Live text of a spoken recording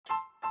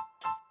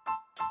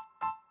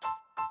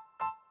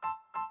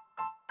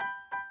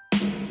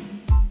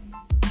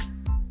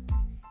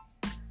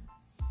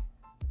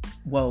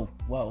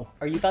Whoa.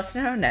 Are you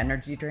busting out an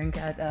energy drink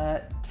at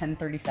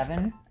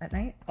 10:37 at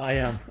night? I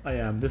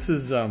am. This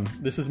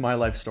is my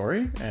life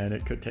story, and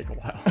it could take a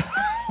while.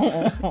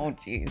 Oh,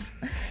 jeez.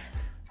 Do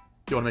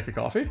you want to make a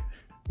coffee?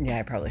 Yeah,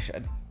 I probably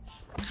should.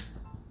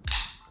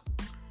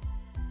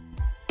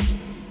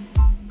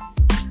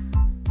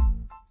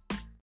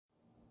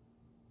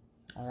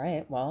 All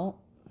right,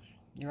 well,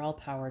 you're all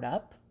powered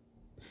up.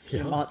 Yeah.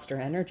 Your Monster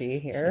Energy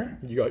here.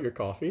 You got your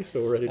coffee,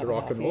 so we're ready to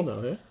rock and roll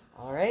now, eh?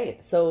 All right,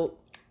 so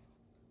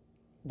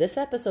this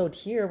episode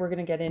here, we're going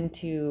to get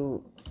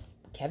into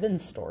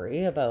Kevin's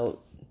story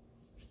about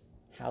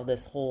how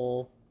this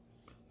whole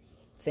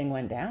thing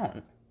went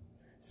down.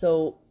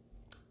 So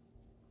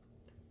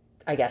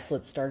I guess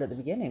let's start at the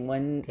beginning.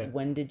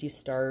 When did you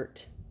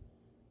start,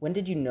 when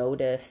did you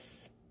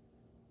notice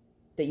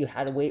that you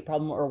had a weight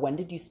problem, or when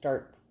did you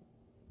start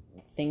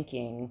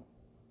thinking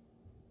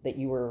that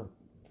you were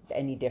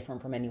any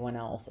different from anyone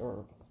else?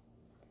 Or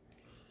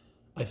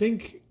I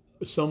think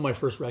some of my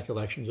first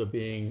recollections of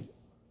being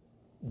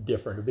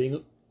different, or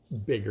being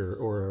bigger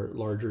or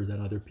larger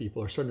than other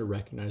people, are starting to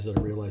recognize that.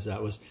 I realized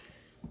that was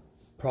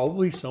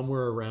probably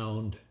somewhere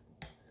around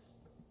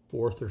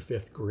 4th or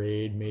 5th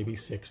grade, maybe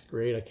 6th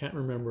grade. I can't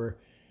remember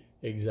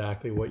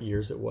exactly what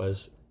years it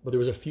was, but there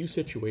was a few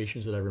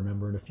situations that I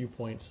remember and a few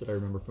points that I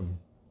remember from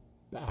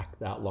back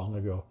that long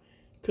ago.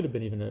 Could have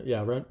been even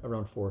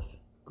around 4th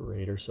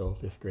grade or so,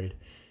 5th grade.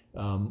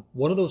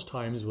 One of those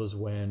times was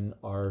when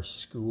our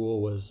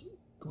school was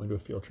going to a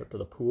field trip to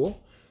the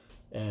pool,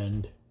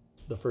 and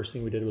the first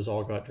thing we did was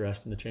all got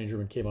dressed in the change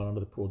room and came out onto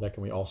the pool deck,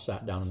 and we all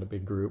sat down in a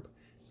big group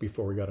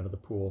before we got into the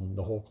pool, and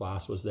the whole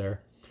class was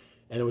there.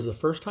 And it was the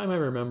first time I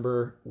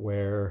remember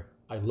where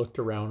I looked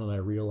around and I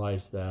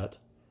realized that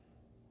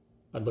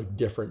I looked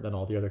different than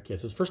all the other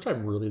kids. It's the first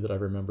time really that I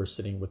remember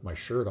sitting with my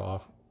shirt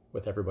off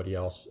with everybody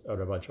else, out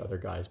of a bunch of other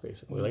guys,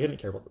 basically. Like, I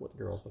didn't care about what the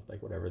girls looked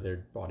like, whatever.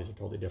 Their bodies are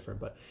totally different.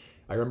 But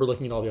I remember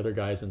looking at all the other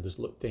guys and just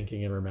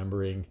thinking and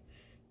remembering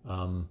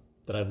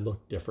that I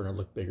looked different. I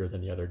looked bigger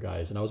than the other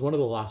guys. And I was one of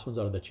the last ones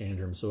out of the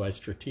change room. So I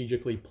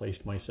strategically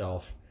placed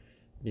myself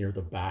near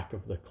the back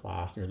of the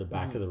class, near the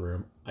back of the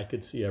room. I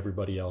could see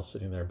everybody else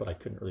sitting there, but I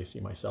couldn't really see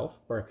myself,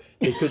 or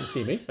they couldn't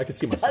see me. I could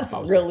see myself. I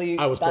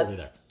was totally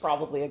there.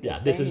 Probably a good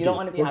thing. This is you deep. don't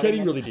want to be We're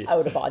getting really deep.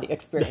 Out of body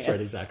experience. That's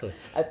right, exactly.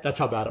 That's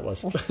how bad it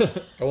was.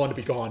 I wanted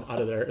to be gone out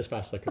of there as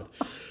fast as I could.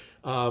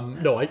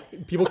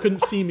 People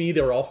couldn't see me.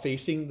 They were all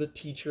facing the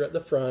teacher at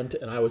the front,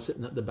 and I was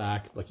sitting at the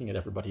back looking at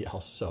everybody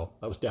else. So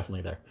I was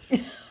definitely there.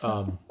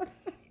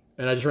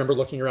 And I just remember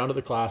looking around at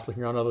the class,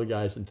 looking around at other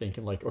guys, and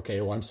thinking like,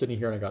 okay, well, I'm sitting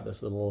here and I got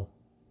this little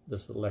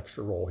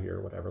extra role here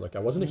or whatever. Like, I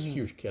wasn't a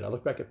huge kid. I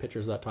look back at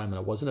pictures that time and I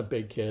wasn't a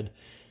big kid,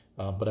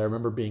 but I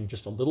remember being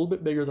just a little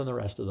bit bigger than the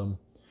rest of them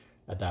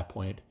at that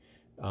point.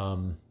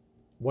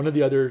 One of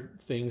the other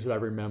things that I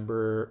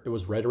remember, it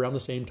was right around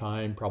the same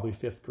time, probably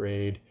 5th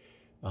grade.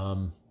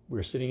 We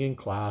were sitting in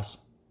class,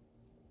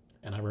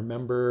 and I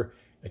remember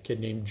a kid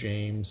named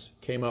James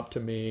came up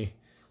to me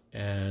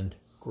and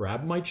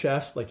grabbed my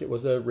chest like it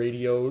was a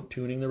radio,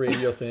 tuning the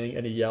radio thing,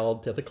 and he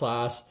yelled to the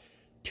class,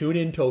 "Tune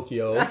in,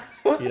 Tokyo."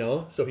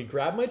 So he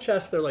grabbed my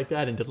chest there like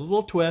that and did a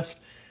little twist.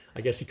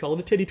 I guess he called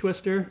it a titty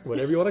twister,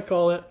 whatever you want to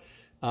call it.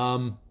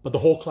 But the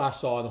whole class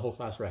saw and the whole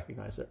class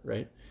recognized it,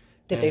 right?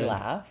 Did they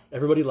laugh?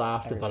 Everybody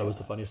laughed and thought it was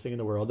the funniest thing in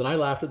the world. And I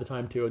laughed at the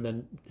time too. And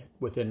then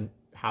within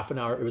half an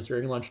hour, it was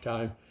during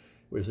lunchtime.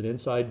 It was an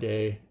inside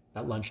day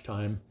at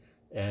lunchtime.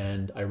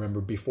 And I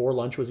remember before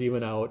lunch was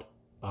even out,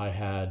 I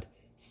had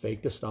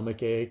faked a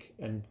stomach ache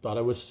and thought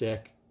I was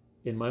sick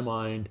in my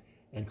mind,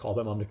 and called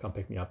my mom to come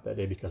pick me up that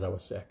day because I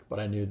was sick. But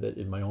I knew that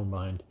in my own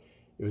mind,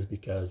 it was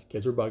because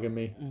kids were bugging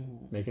me,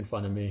 making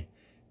fun of me.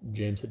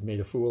 James had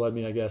made a fool of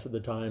me, I guess, at the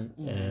time.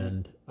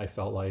 And I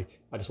felt like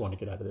I just wanted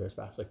to get out of there as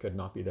fast as I could,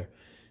 not be there.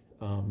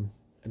 And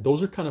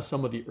those are kind of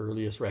some of the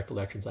earliest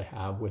recollections I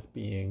have with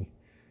being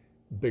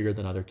bigger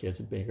than other kids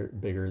and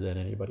bigger than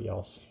anybody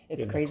else.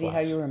 It's crazy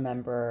how you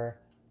remember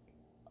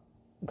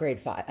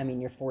grade 5. I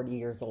mean, you're 40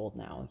 years old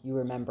now. You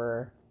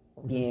remember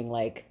being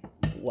like,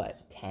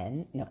 what,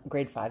 10? No,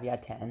 grade 5,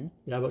 10.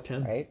 Yeah, about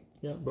 10. Right?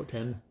 Yeah, about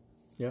 10.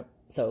 Yep.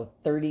 So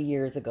 30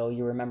 years ago,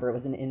 you remember it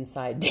was an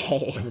inside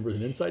day. I remember it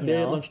was an inside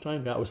day at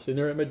lunchtime. I was sitting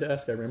there at my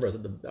desk. I remember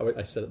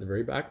I sat at the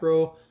very back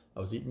row. I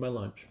was eating my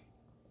lunch.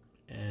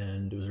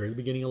 And it was the very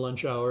beginning of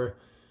lunch hour.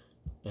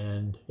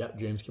 And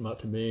James came out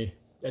to me.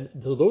 And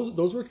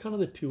those were kind of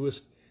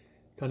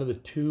the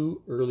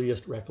two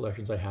earliest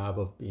recollections I have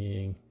of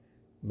being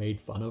made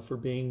fun of for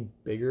being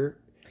bigger.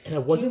 And I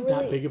wasn't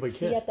that big of a kid.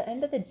 See, at the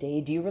end of the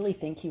day, do you really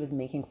think he was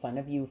making fun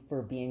of you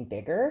for being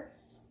bigger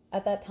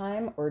at that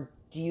time? Or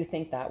do you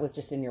think that was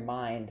just in your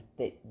mind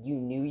that you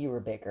knew you were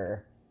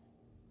bigger?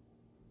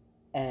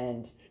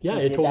 And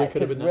it totally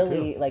could have been that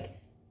really, too. like,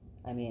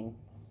 I mean,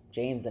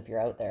 James, if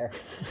you're out there.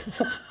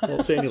 I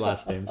won't say any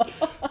last names.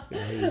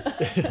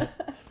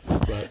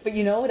 But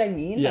you know what I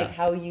mean? Yeah. Like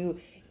how you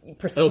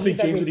perceive I don't think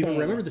James everything. would even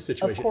remember the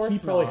situation. Of course he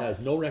probably not. has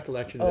no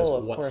recollection of this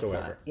Of whatsoever.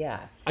 course not. Yeah.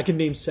 I can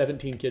name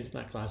 17 kids in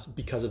that class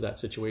because of that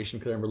situation,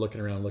 because I remember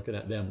looking around, looking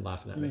at them,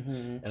 laughing at me.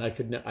 And I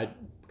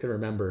could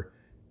remember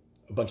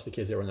a bunch of the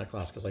kids that were in that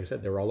class, because like I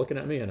said, they were all looking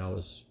at me, and I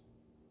was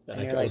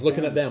Like,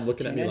 looking at them,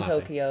 looking at me, in laughing.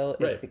 Tokyo,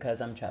 it's Right.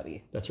 because I'm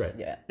chubby. That's right.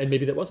 Yeah. And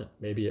maybe that wasn't.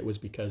 Maybe it was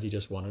because he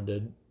just wanted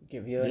to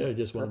Give you a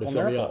just wanted to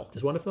purple fill me nurple. up.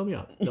 Just wanted to fill me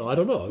up. No, I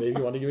don't know. Maybe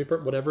he wanted to give me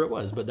whatever it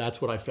was, but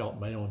that's what I felt in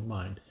my own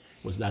mind,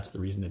 was that's the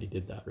reason that he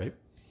did that, right?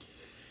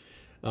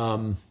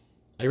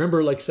 I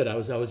remember, like I said, I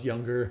was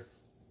younger.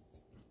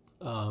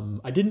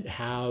 I didn't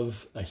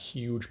have a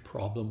huge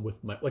problem with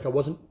I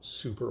wasn't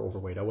super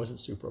overweight. I wasn't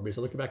super obese.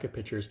 I look back at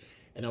pictures,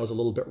 and I was a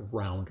little bit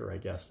rounder, I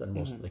guess, than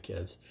most of the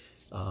kids.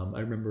 I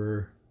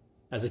remember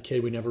as a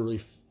kid, we never really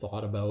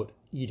thought about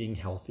eating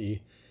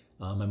healthy.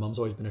 My mom's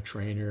always been a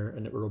trainer,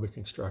 an aerobic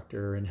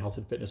instructor, and health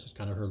and fitness was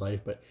kind of her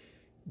life, but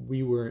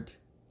we weren't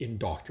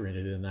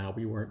indoctrinated in that.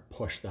 We weren't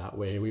pushed that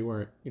way. We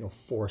weren't,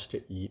 forced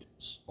to eat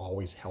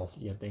always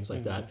healthy and things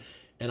like that.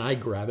 And I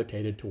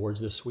gravitated towards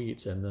the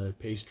sweets and the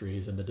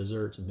pastries and the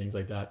desserts and things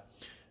like that.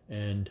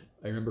 And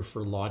I remember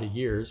for a lot of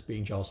years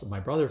being jealous of my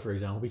brother, for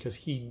example, because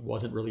he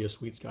wasn't really a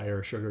sweets guy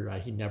or a sugar guy.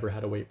 He never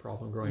had a weight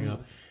problem growing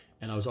up.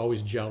 And I was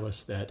always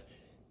jealous that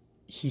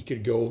he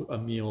could go a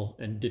meal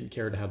and didn't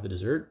care to have the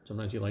dessert.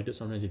 Sometimes he liked it,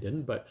 sometimes he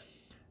didn't. But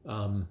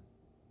I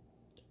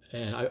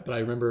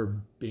remember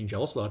being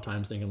jealous a lot of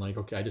times, thinking like,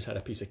 okay, I just had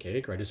a piece of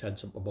cake, or I just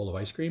had a bowl of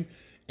ice cream,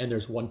 and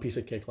there's one piece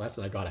of cake left,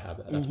 and I got to have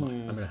that. That's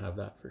mine. I'm going to have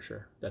that for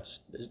sure.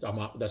 That's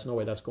no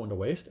way that's going to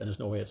waste, and there's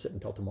no way it's sitting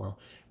until tomorrow.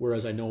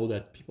 Whereas I know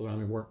that people around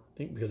me weren't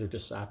thinking, because they're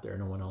just sat there,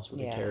 no one else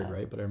really cared,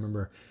 right? But I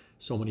remember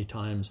so many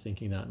times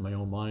thinking that in my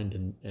own mind,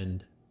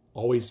 and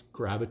always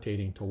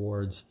gravitating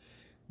towards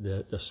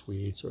the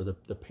sweets or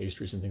the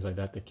pastries and things like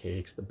that, the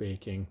cakes, the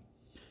baking.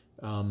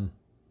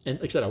 And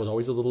like I said, I was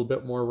always a little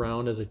bit more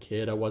round as a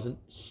kid. I wasn't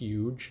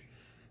huge,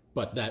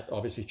 but that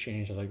obviously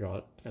changed as I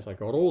got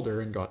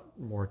older and got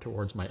more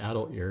towards my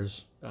adult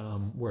years,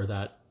 where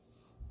that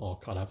all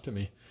caught up to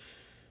me.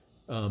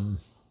 So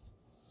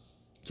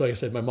like I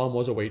said, my mom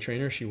was a weight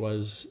trainer. She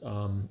was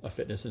a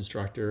fitness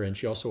instructor, and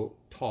she also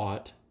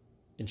taught,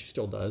 and she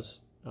still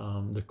does,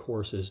 the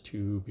courses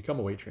to become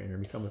a weight trainer,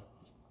 become a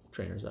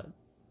trainer. Is that?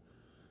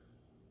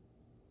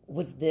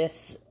 Was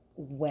this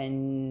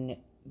when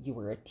you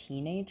were a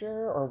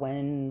teenager, or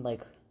when,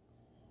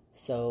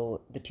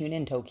 so the Tune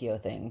in Tokyo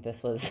thing,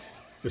 this was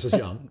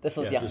young. This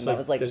was young. That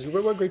was like, this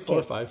was grade 4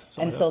 or 5.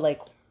 And so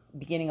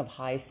beginning of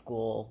high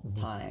school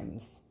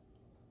times,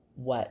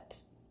 what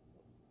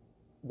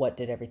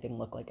did everything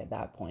look like at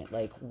that point?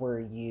 Like, were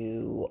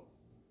you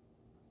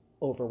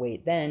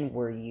overweight then?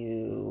 Were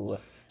you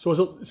so it was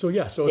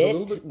a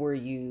little bit. Were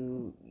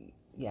you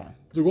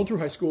So going through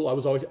high school, I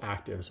was always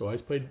active. So I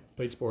always played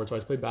sports. I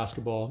always played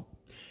basketball.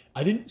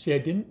 I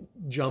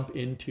didn't jump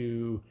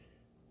into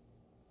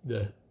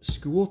the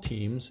school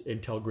teams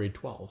until grade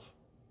 12,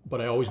 but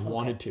I always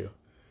wanted to.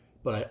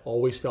 But I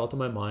always felt in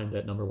my mind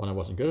that, number one, I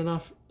wasn't good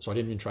enough, so I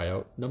didn't even try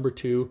out. Number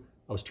two,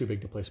 I was too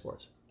big to play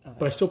sports. Okay.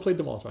 But I still played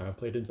them all the time. I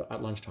played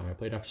at lunchtime. I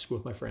played after school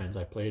with my friends.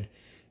 I played,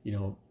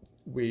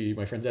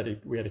 my friends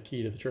we had a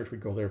key to the church.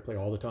 We'd go there, play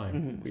all the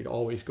time. We'd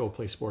always go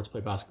play sports,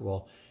 play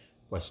basketball.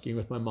 I was skiing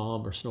with my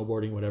mom or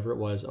snowboarding, whatever it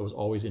was. I was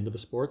always into the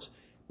sports.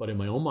 But in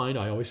my own mind,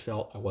 I always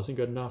felt I wasn't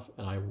good enough,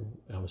 and I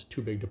was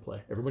too big to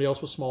play. Everybody else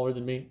was smaller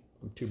than me.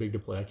 I'm too big to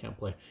play. I can't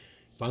play.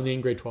 Finally,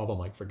 in grade 12, I'm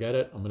like, forget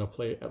it. I'm going to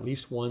play at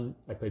least one.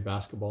 I played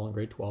basketball in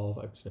grade 12.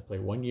 I was going to play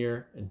 1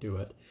 year and do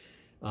it.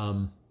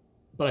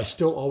 But I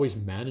still always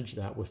managed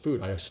that with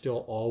food.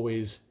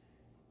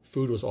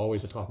 Food was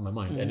always the top of my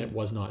mind, and it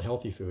was not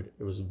healthy food.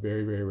 It was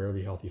very, very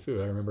rarely healthy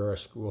food. I remember our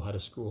school had a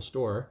school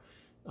store,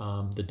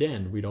 the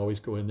Den. We'd always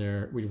go in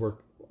there. We'd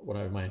work, when I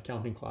was in my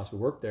accounting class, we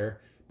worked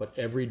there. But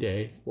every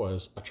day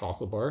was a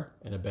chocolate bar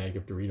and a bag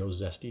of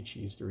Doritos, zesty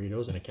cheese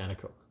Doritos, and a can of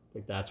Coke.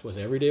 That was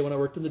every day when I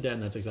worked in the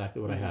Den. That's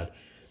exactly what I had.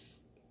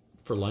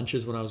 For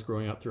lunches when I was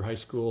growing up through high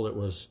school, it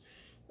was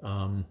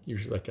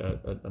usually like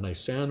a nice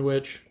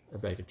sandwich, a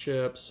bag of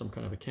chips, some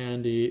kind of a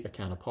candy, a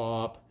can of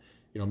pop,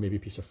 maybe a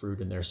piece of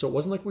fruit in there. So it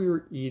wasn't like we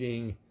weren't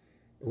eating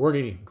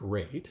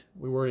great.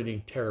 We weren't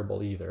eating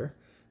terrible either.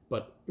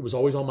 But it was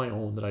always on my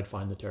own that I'd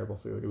find the terrible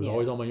food. It was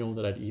always on my own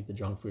that I'd eat the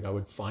junk food. I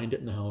would find it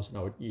in the house, and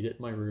I would eat it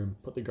in my room,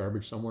 put the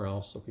garbage somewhere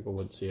else so people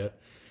wouldn't see it.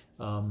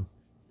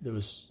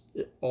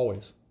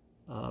 Always.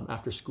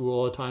 After school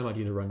all the time, I'd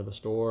either run to the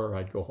store or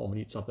I'd go home and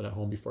eat something at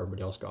home before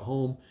everybody else got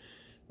home.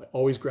 I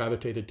always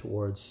gravitated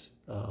towards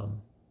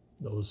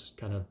those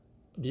kind of,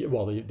 the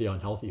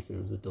unhealthy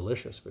foods, the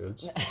delicious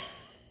foods.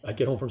 I'd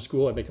get home from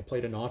school, I'd make a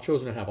plate of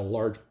nachos, and I'd have a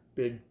large,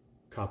 big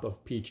cup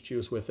of peach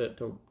juice with it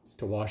to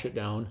wash it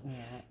down,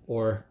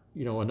 or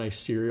a nice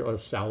cereal, a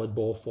salad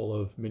bowl full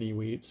of mini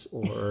wheats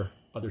or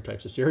other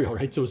types of cereal,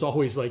 right? So it was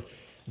always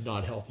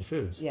not healthy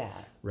foods,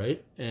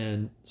 right?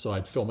 And so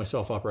I'd fill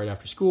myself up right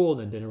after school,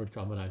 and then dinner would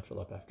come, and I'd fill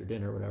up after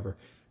dinner or whatever.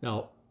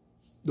 Now,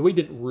 the weight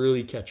didn't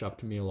really catch up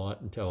to me a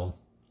lot until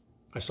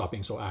I stopped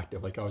being so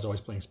active. I was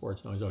always playing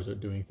sports, and I was always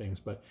doing things,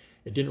 but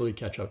it didn't really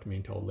catch up to me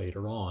until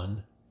later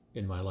on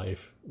in my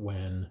life,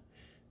 when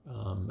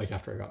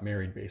after I got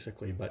married,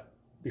 basically. But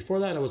before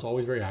that, I was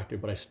always very active,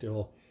 but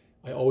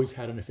I always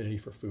had an affinity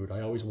for food.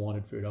 I always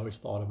wanted food. I always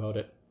thought about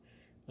it.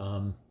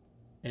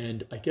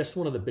 And I guess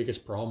one of the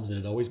biggest problems is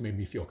it always made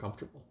me feel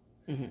comfortable.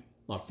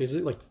 Not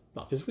physically,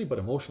 but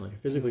emotionally.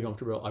 Physically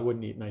comfortable. I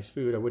wouldn't eat nice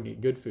food. I wouldn't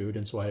eat good food.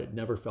 And so I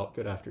never felt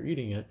good after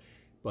eating it.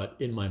 But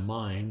in my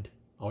mind,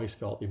 I always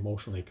felt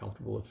emotionally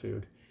comfortable with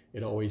food.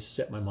 It always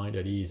set my mind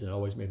at ease, and it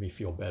always made me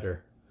feel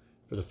better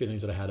for the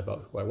feelings that I had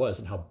about who I was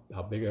and how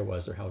big I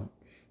was, or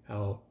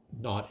how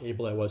not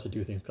able I was to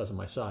do things because of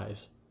my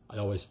size. I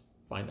always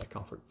find that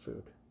comfort in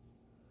food.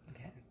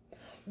 Okay.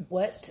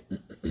 What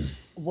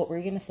were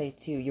you going to say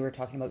too? You were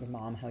talking about your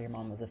mom, how your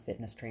mom was a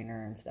fitness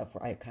trainer and stuff.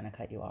 I kind of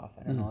cut you off.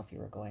 I don't know if you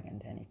were going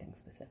into anything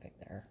specific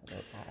there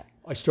about that.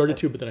 I started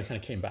to, but then I kind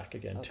of came back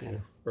again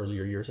to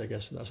earlier years, I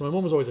guess. So my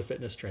mom was always a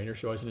fitness trainer.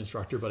 She was always an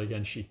instructor, but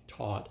again, she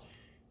taught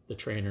the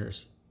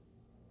trainers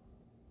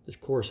the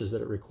courses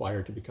that it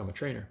required to become a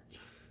trainer.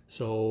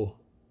 So,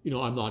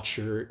 I'm not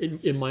sure.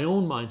 In my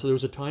own mind, so there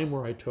was a time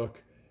where I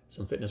took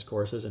some fitness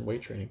courses and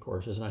weight training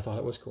courses, and I thought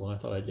it was cool, and I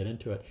thought I'd get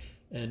into it.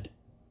 And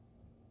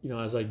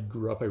as I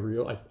grew up,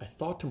 I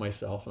thought to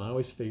myself, and I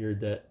always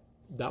figured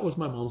that was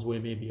my mom's way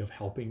maybe of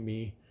helping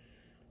me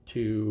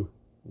to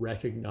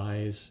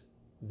recognize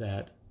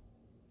that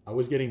I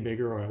was getting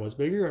bigger, or I was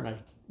bigger, and I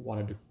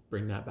wanted to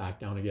bring that back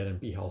down again and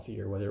be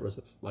healthier, whether it was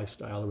with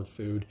lifestyle or with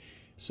food.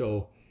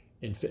 So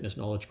in fitness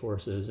knowledge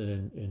courses,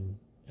 and in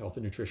health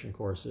and nutrition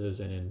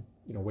courses, and in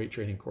weight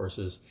training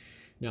courses.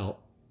 Now,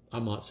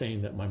 I'm not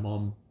saying that my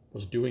mom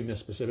was doing this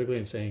specifically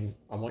and saying,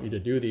 I want you to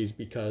do these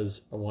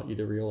because I want you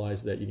to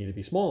realize that you need to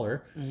be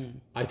smaller.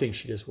 I think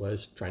she just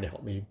was trying to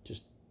help me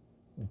just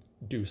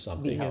do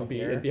something and be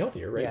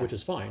healthier, right? Yeah. Which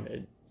is fine.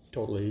 It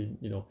totally,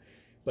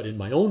 but in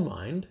my own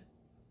mind,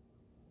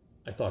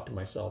 I thought to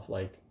myself,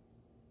 like,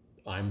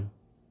 I'm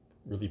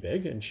really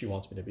big and she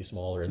wants me to be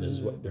smaller, and this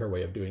is what her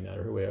way of doing that,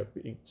 or her way of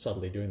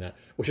subtly doing that,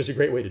 which is a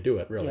great way to do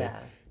it, really. Yeah.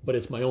 But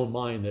it's my own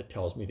mind that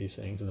tells me these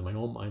things, and then my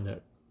own mind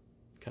that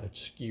kind of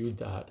skewed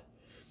that.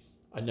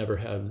 I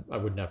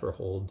would never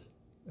hold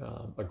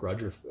a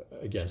grudge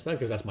against that,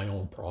 because that's my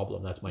own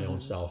problem. That's my own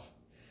self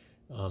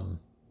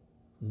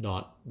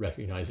not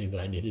recognizing that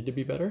I needed to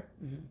be better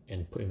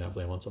and putting that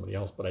blame on somebody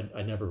else. But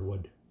I never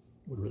would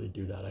really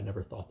do that. I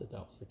never thought that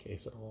was the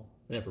case at all.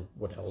 I never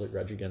would hold a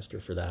grudge against her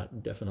for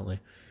that, definitely.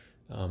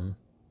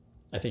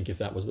 I think if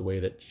that was the way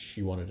that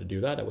she wanted to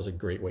do that, that was a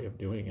great way of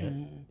doing it.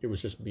 It was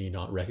just me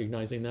not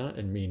recognizing that,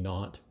 and me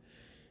not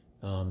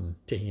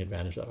taking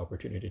advantage of that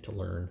opportunity to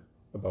learn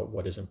about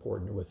what is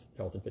important with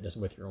health and fitness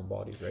and with your own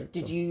bodies, right?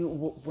 Did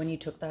you, when you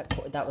took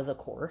that was a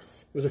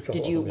course? It was a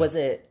couple.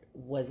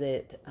 Was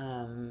it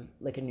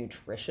like a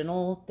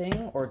nutritional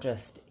thing, or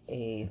just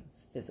a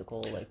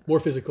physical, more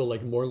physical,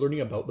 more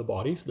learning about the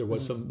bodies? There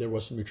was some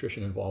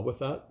nutrition involved with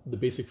that. The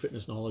basic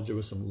fitness knowledge, there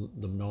was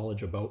the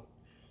knowledge about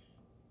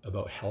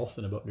health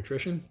and about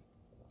nutrition,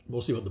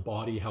 mostly about the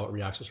body, how it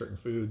reacts to certain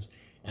foods,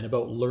 and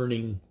about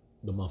learning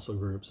the muscle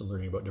groups and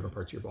learning about different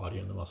parts of your body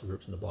and the muscle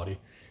groups in the body.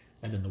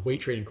 And then the weight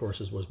training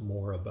courses was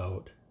more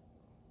about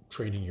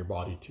training your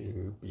body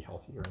to be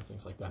healthier and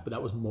things like that. But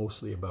that was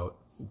mostly about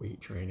weight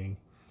training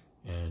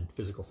and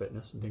physical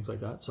fitness and things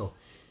like that. So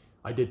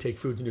I did take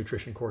foods and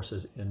nutrition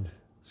courses in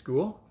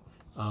school.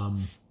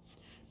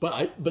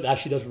 But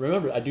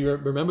actually I do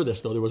remember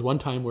this, though. There was one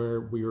time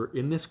where we were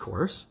in this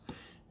course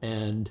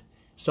and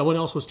someone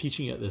else was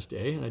teaching it this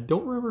day. And I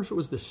don't remember if it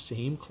was the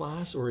same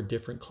class or a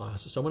different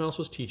class. Someone else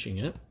was teaching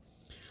it.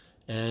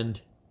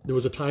 And there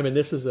was a time, and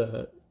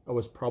I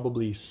was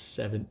probably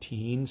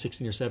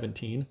 16 or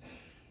 17.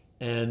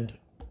 And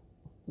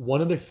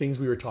one of the things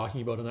we were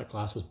talking about in that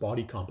class was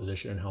body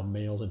composition, and how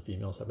males and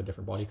females have a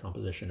different body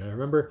composition. And I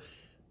remember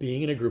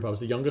being in a group. I was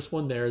the youngest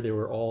one there. It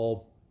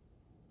was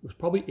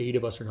probably 8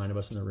 of us or 9 of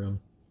us in the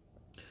room.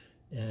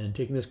 And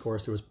taking this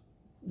course,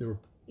 they were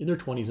in their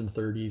 20s and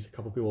 30s. A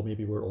couple people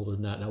maybe were older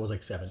than that, and I was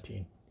like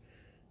 17.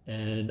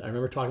 And I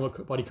remember talking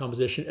about body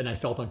composition, and I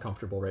felt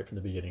uncomfortable right from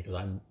the beginning, because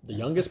I'm the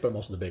youngest, but I'm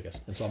also the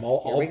biggest. And so I'm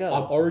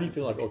already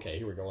feeling like, okay,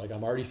 here we go. Like,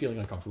 I'm already feeling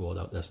uncomfortable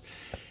about this.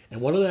 And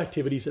one of the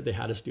activities that they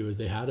had us do is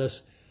they had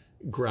us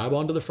grab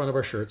onto the front of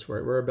our shirts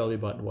where our belly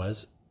button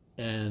was.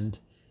 And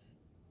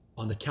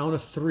on the count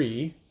of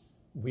 3,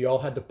 we all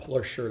had to pull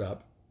our shirt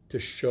up to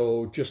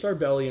show just our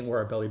belly and where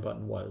our belly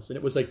button was. And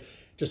it was like,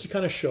 just to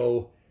kind of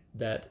show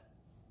that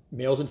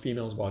males and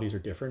females' bodies are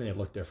different, and they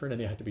look different,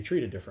 and they have to be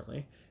treated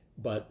differently.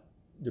 But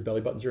their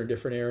belly buttons are in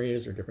different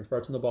areas or different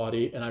parts in the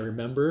body. And I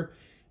remember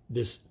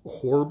this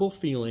horrible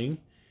feeling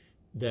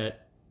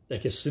that,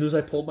 like, as soon as I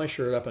pulled my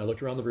shirt up and I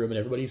looked around the room, and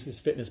everybody's these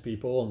fitness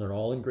people and they're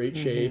all in great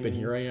shape, and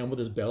here I am with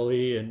this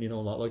belly and,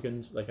 not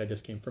looking like I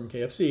just came from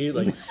KFC,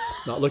 like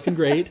not looking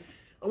great.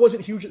 I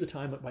wasn't huge at the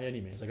time by any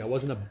means. Like, I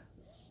wasn't a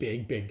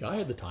big guy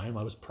at the time.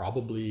 I was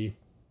probably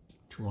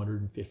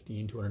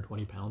 215,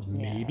 220 pounds,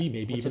 maybe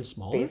even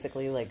smaller.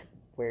 Basically like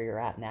where you're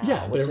at now.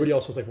 Yeah, but everybody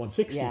else was like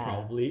 160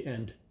 probably,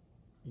 and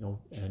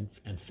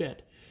and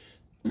fit.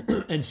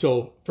 And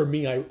so for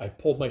me, I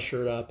pulled my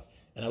shirt up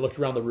and I looked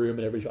around the room,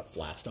 and everybody's got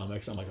flat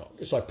stomachs. I'm like, oh.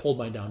 So I pulled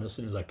mine down as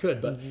soon as I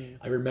could. But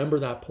I remember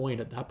at that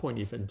point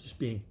even just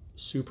being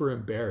super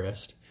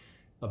embarrassed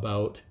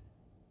about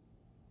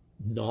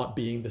not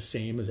being the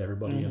same as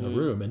everybody in the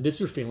room. And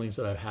these are feelings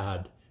that I've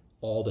had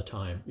all the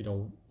time, you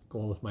know,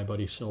 going with my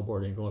buddies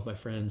snowboarding, going with my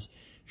friends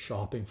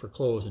shopping for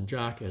clothes and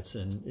jackets,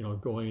 and, you know,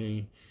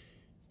 going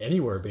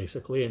anywhere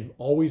basically, and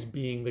always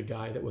being the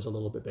guy that was a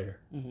little bit bigger.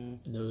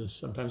 And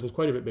sometimes was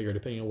quite a bit bigger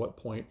depending on what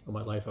point of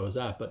my life I was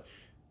at, but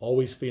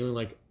always feeling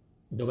like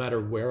no matter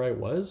where I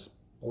was,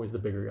 always the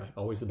bigger guy,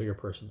 always the bigger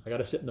person. I got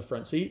to sit in the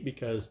front seat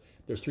because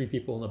there's 3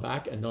 people in the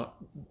back, and not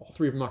all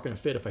 3 of them aren't going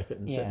to fit if I sit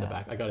in the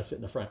back. I got to sit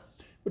in the front,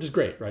 which is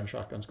great. Riding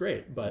shotgun's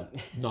great, but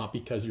not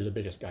because you're the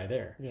biggest guy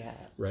there. Yeah.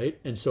 Right.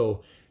 And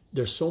so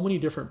there's so many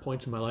different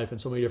points in my life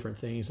and so many different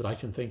things that I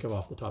can think of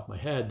off the top of my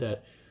head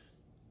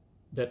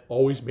that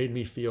always made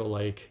me feel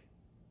like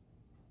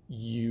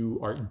you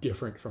are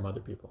different from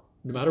other people,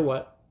 no matter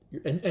what.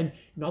 And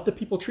not that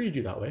people treated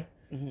you that way.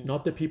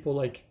 Not that people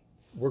like,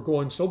 we're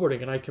going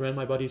snowboarding, and I commend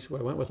my buddies who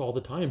I went with all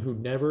the time who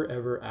never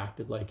ever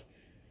acted like,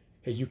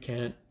 hey, you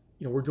can't,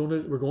 you know, we're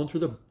going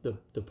through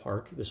the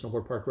park, the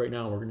snowboard park right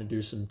now. We're going to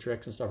do some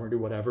tricks and stuff. We're going to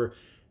do whatever.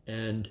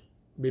 And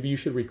maybe you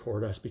should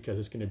record us because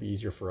it's going to be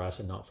easier for us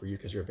and not for you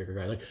because you're a bigger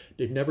guy. Like,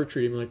 they've never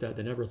treated me like that.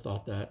 They never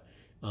thought that.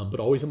 But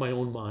always in my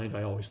own mind,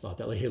 I always thought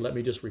that, like, hey, let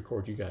me just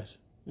record you guys.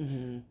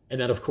 And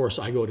then, of course,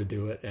 I go to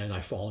do it and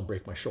I fall and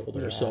break my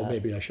shoulder. So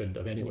maybe I shouldn't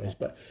have anyways.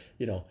 But,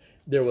 you know,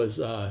 there was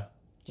a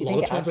lot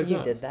of times like that. Do you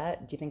think after you did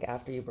that, do you think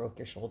after you broke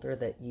your shoulder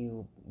that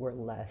you were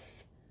less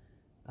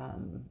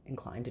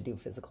inclined to do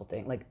physical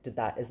things? Like,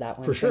 is that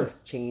when things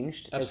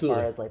changed? Absolutely.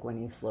 As far as like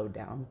when you slowed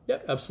down? Yeah,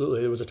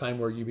 absolutely. There was a time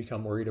where you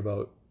become worried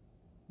about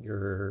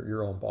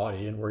your own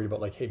body and worried about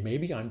like, hey,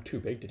 maybe I'm too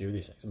big to do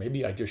these things.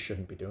 Maybe I just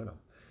shouldn't be doing them.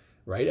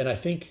 Right. And I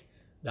think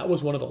that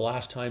was one of the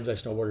last times I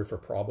snowboarded for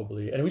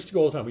probably, and we used to go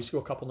all the time. We used to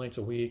go a couple nights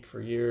a week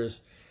for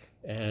years.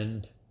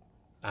 And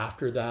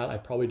after that, I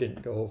probably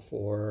didn't go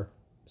for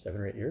 7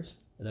 or 8 years.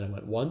 And then I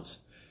went once.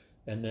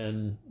 And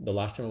then the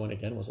last time I went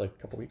again was like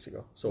a couple weeks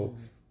ago. So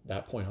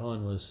that point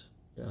on was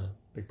a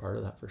big part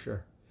of that for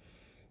sure.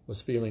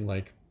 Was feeling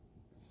like,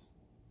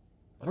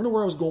 I don't know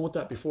where I was going with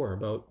that before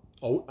about,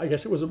 I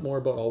guess it wasn't more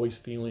about always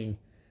feeling,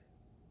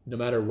 no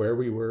matter where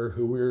we were,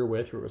 who we were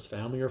with, whether it was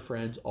family or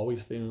friends,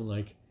 always feeling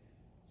like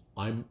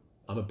I'm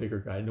a bigger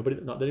guy. Not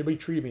that anybody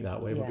treated me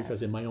that way, but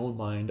because in my own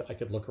mind, I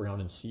could look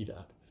around and see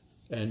that.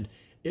 And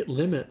it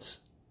limits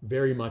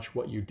very much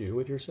what you do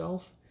with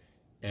yourself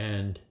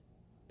and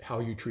how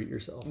you treat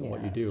yourself and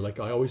what you do. Like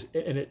I always,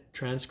 and it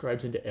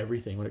transcribes into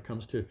everything when it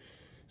comes to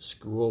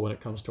school, when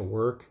it comes to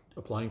work,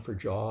 applying for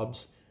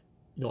jobs.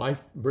 You know, I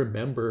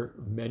remember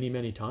many,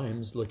 many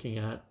times looking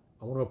at,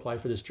 I want to apply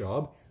for this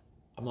job.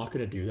 I'm not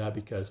going to do that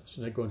because as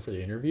soon as I go in for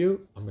the interview,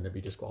 I'm going to be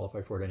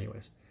disqualified for it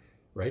anyways.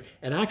 Right.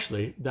 And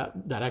actually that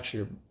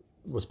actually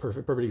was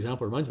perfect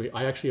example. It reminds me,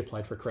 I actually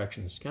applied for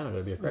Corrections Canada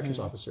to be a corrections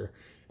officer.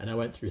 And I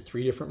went through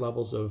 3 different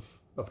levels of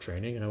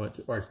training, and I went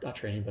through, or not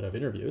training, but of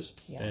interviews,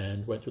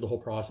 and went through the whole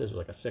process. It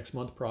was like a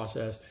 6-month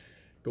process,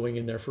 going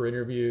in there for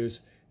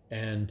interviews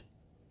and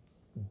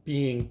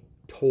being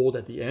told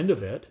at the end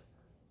of it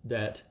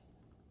that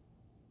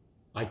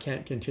I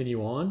can't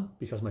continue on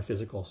because my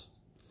physical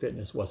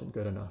fitness wasn't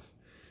good enough.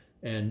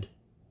 And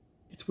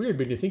it's weird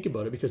when you think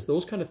about it, because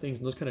those kind of things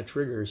and those kind of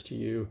triggers to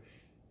you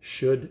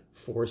should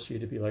force you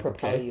to be like,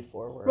 propel okay, you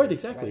forward. Right,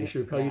 exactly. Right? It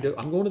should propel you to,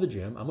 I'm going to the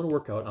gym, I'm going to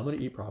work out, I'm going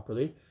to eat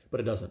properly, but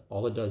it doesn't.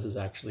 All it does is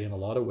actually, in a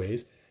lot of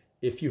ways,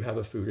 if you have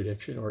a food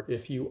addiction or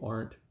if you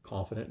aren't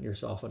confident in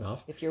yourself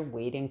enough. If you're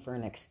waiting for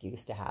an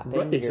excuse to happen,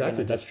 right, exactly,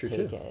 you're that's true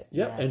too.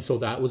 Yeah, and so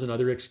that was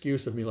another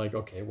excuse of me like,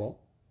 okay, well,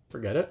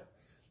 forget it.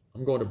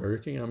 I'm going to Burger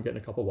King and I'm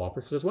getting a couple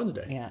Whoppers because it's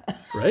Wednesday. Yeah.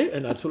 Right?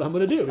 And that's what I'm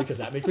going to do because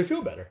that makes me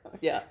feel better.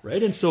 Yeah.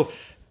 Right? And so,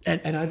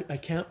 and I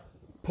can't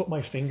put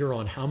my finger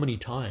on how many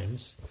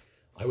times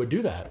I would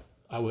do that.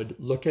 I would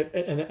look at,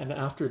 and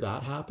after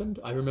that happened,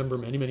 I remember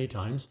many, many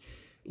times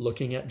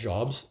looking at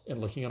jobs and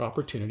looking at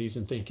opportunities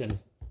and thinking,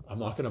 I'm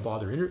not going to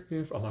bother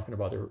interviewing, I'm not going to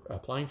bother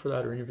applying for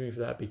that or interviewing for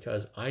that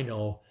because I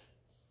know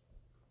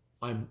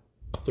I'm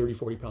 30,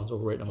 40 pounds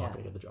overweight and I'm not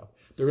going to get the job.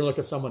 They're going to look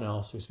at someone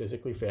else who's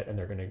physically fit and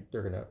they're going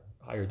to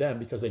hire them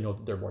because they know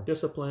that they're more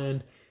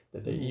disciplined,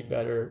 that they eat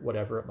better,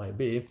 whatever it might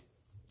be.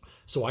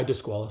 So I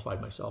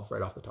disqualified myself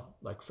right off the top.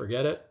 Like,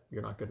 forget it.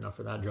 You're not good enough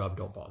for that job.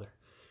 Don't bother.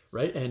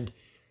 Right. And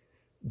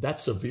that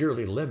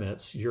severely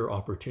limits your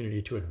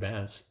opportunity to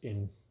advance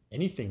in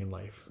anything in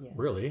life,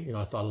 really. You know,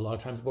 I thought a lot of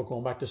times about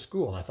going back to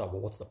school and I thought,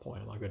 well, what's the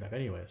point? I'm not good enough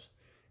anyways.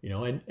 You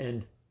know,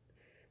 and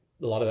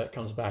a lot of that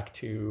comes back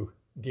to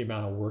the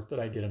amount of work that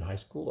I did in high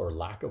school or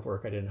lack of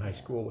work I did in high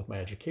school with my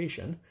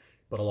education.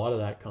 But a lot of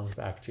that comes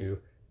back to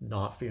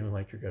not feeling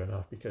like you're good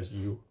enough because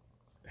you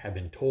have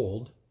been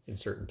told in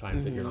certain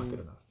times that you're not good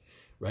enough.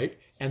 Right.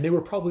 And they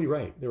were probably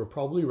right. They were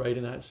probably right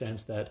in that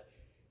sense that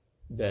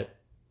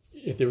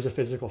if there was a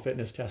physical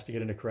fitness test to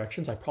get into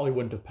corrections, I probably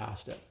wouldn't have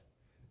passed it.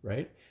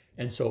 Right.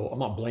 And so I'm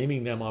not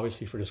blaming them,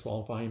 obviously, for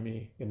disqualifying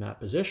me in that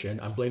position.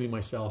 I'm blaming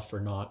myself for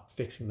not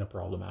fixing the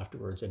problem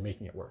afterwards and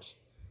making it worse.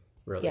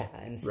 Really. Yeah.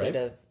 Instead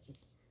of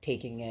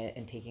taking it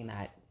and taking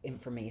that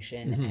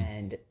information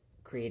and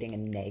creating a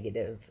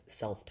negative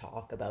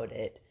self-talk about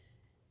it,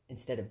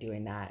 instead of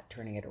doing that,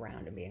 turning it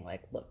around and being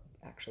like, look,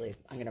 actually,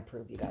 I'm going to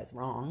prove you guys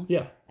wrong.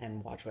 Yeah.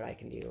 And watch what I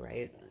can do,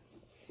 right?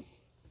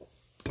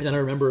 And then I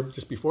remember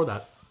just before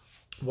that,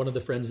 one of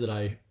the friends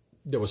that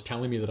was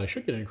telling me that I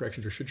should get into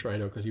corrections or should try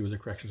it out because he was a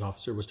corrections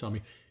officer was telling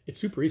me it's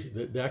super easy.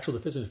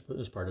 The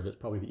fitness part of it is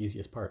probably the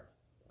easiest part.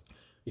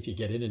 If you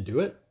get in and do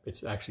it,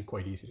 it's actually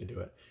quite easy to do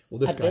it. Well,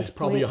 this guy's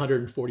probably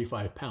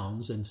 145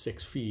 pounds and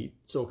 6 feet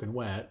soaking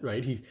wet,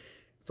 right?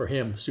 For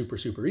him, super,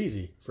 super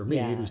easy. For me,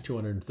 he was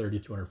 230,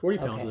 240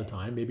 pounds at the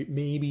time,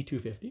 maybe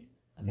 250,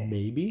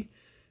 maybe.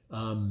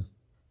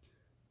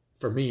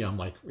 For me, I'm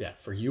like, yeah,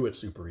 for you, it's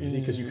super easy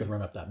because you can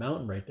run up that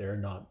mountain right there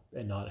and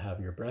not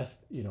have your breath,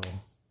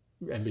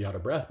 and be out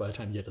of breath by the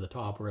time you get to the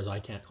top, whereas I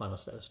can't climb a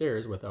set of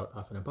stairs without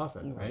huffing and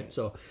puffing, right?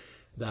 So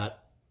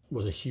that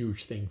was a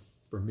huge thing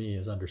for me,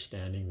 is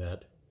understanding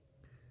that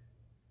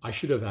I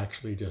should have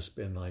actually just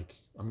been like,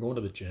 I'm going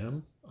to the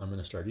gym, I'm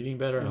going to start eating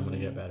better, and I'm going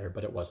to get better.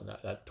 But it wasn't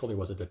that. That totally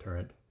was a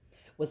deterrent.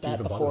 Was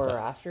that before or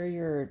after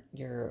your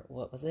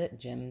what was it?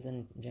 Gyms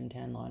and gym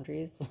tan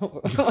laundries?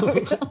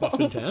 Buff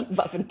and tan?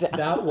 Buff and tan.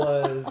 That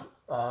was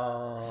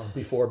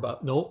before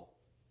Buff. No.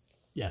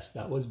 Yes,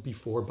 that was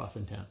before Buff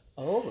and Tan.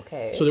 Oh,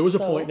 okay. So there was a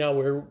point now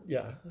where,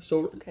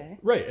 okay.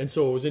 Right. And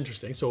so it was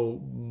interesting.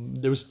 So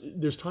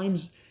there's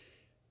times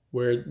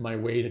where my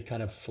weight had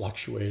kind of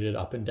fluctuated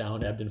up and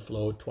down, ebbed and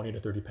flowed 20 to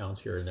 30 pounds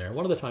here and there.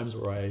 One of the times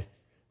where I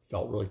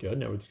felt really good,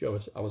 and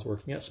I was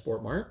working at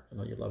Sport Mart. I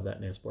know you love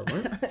that name, Sport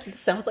Mart. It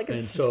sounds like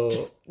it's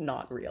just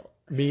not real.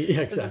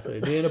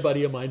 Exactly. Me and a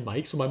buddy of mine,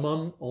 Mike. So my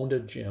mom owned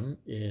a gym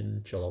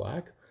in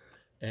Chilliwack,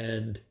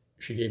 and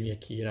she gave me a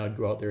key, and I would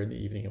go out there in the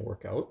evening and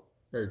work out,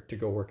 or to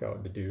go work out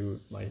and to do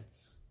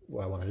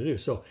what I wanted to do.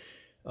 So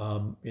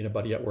me and a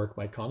buddy at work,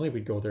 Mike Conley,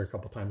 we'd go there a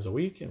couple times a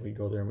week, and we'd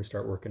go there and we'd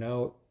start working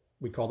out.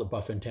 We called it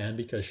Buff and Tan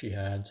because she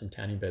had some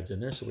tanning beds in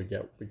there, so we'd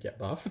get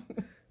buff,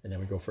 and then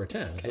we'd go for a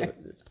tan. Okay.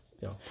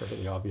 So it's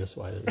perfectly obvious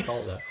why they call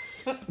it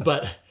that.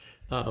 But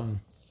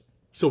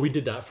so we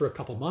did that for a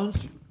couple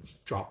months,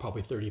 dropped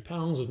probably 30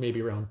 pounds, was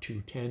maybe around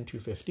 210,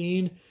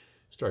 215,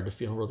 started to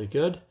feel really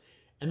good.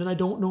 And then I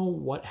don't know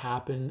what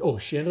happened. Oh,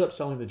 she ended up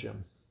selling the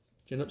gym.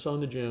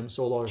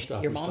 Sold all her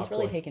stuff. Your mom's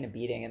really taking a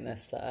beating in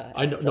this.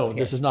 I know. No,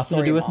 this has nothing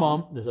to do with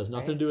mom. This has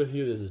nothing to do with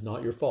you. This is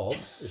not your fault.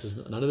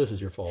 None of this is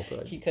your fault.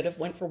 You could have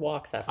went for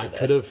walks after this. I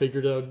could have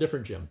figured out a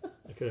different gym.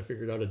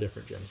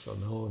 So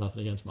no,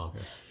 nothing against mom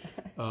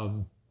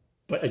here.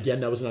 But again,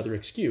 that was another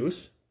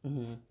excuse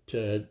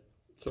to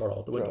throw it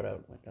out the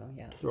window.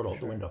 Throw it out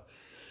the window.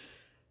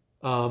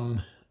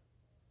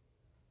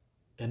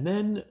 And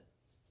then,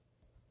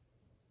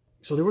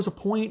 so there was a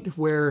point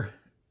where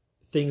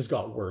things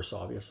got worse,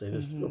 obviously.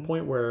 There's a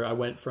point where I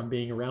went from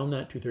being around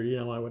that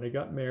 230. When I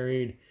got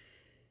married,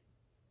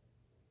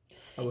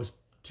 I was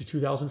to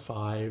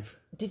 2005.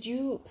 Did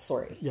you,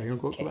 sorry. Yeah, you're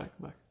going to go back.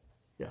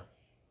 Yeah.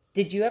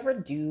 Did you ever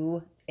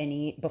do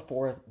any,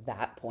 before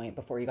that point,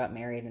 before you got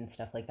married and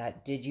stuff like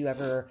that, did you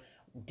ever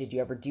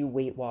do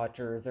Weight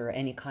Watchers or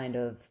any kind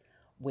of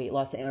weight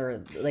loss,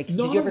 or like,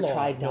 did you ever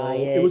try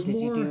diet? No,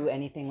 did you do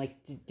anything like,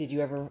 did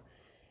you ever,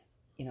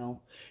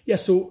 Yeah,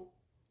 so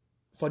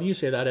funny you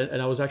say that,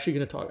 and I was actually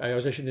going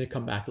to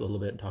come back a little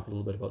bit and talk a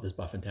little bit about this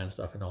Buff and Tan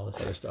stuff and all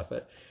this other stuff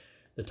at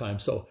the time.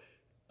 So,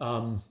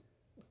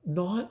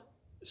 not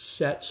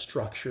set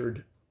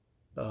structured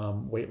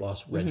weight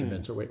loss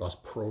regimens or weight loss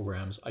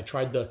programs. I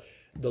tried the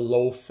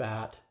low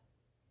fat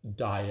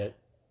diet,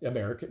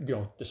 American,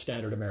 the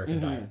standard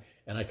American diet,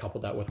 and I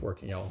coupled that with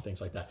working out and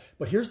things like that.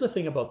 But here's the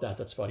thing about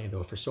that's funny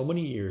though. For so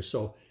many years,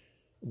 so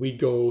we'd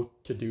go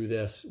to do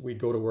this, we'd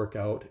go to work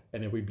out,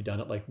 and then we'd be done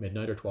at like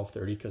midnight or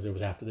 12:30 because it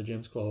was after the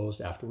gyms closed,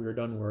 after we were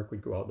done work,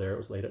 we'd go out there, it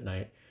was late at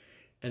night.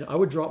 And I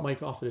would drop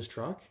Mike off at his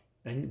truck,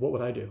 and what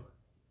would I do?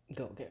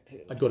 Go get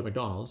food. I'd go to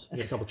McDonald's,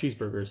 get a couple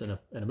cheeseburgers and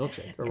a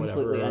milkshake or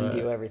whatever. Completely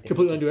undo everything.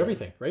 Completely undo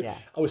everything, right? Yeah.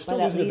 I was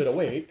still losing a bit of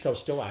weight because I was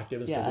still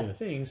active and still doing the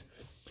things.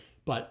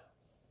 But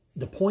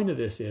the point of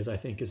this is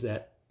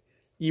that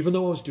even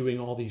though I was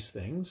doing all these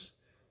things,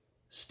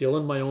 still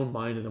in my own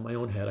mind and in my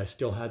own head, I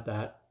still had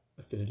that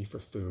affinity for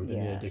food and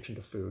the addiction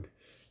to food.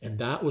 And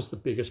that was the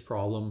biggest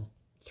problem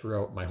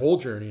throughout my whole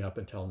journey up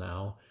until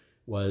now,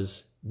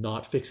 was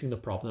not fixing the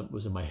problem that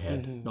was in my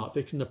head, not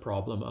fixing the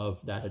problem of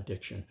that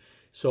addiction.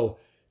 So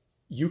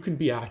you can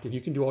be active, you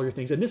can do all your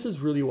things. And this is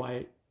really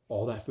why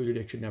all that food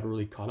addiction never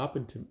really caught up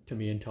to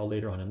me until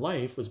later on in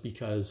life, was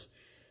because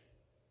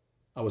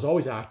I was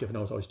always active and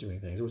I was always doing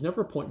things. There was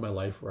never a point in my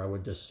life where I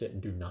would just sit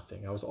and do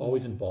nothing. I was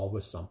always involved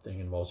with something,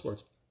 involved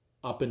sports,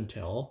 up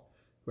until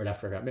right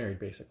after I got married,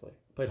 basically.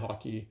 Played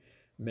hockey,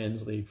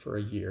 men's league for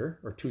a year,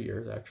 or 2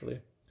 years actually.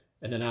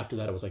 And then after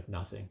that, it was like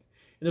nothing.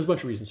 And there's a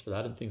bunch of reasons for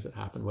that and things that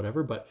happened,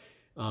 whatever. But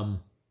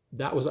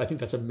I think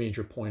that's a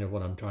major point of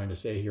what I'm trying to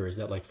say here, is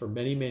that like for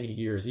many, many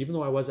years, even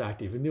though I was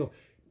active, even though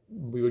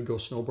we would go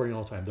snowboarding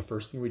all the time, the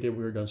first thing we did when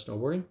we were done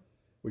snowboarding,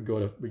 we'd go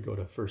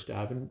to First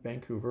Ave in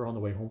Vancouver on the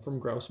way home from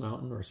Grouse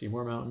Mountain or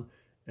Seymour Mountain,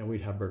 and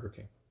we'd have Burger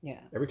King. Yeah.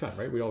 Every time,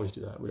 right? We'd always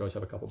do that. We'd always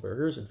have a couple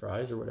burgers and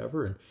fries or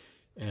whatever.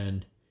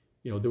 And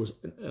there was,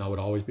 and I would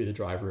always be the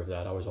driver of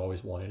that. I was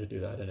always wanting to do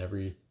that. And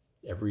every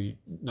every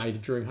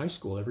night during high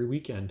school, every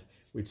weekend,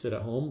 we'd sit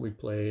at home, we'd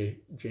play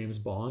James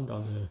Bond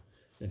on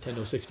the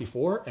Nintendo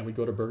 64, and we'd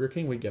go to Burger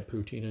King, we'd get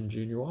poutine and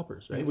Junior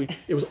Whoppers, right?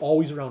 It was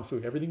always around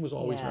food. Everything was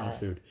always around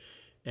food.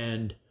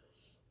 And,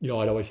 you know,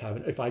 I'd always have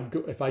it. If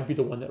I'd be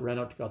the one that ran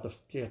out to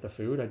get the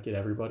food, I'd get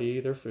everybody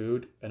their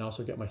food and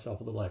also get myself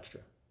a little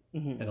extra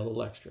and a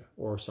little extra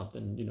or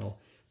something, you know,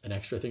 an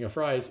extra thing of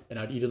fries, and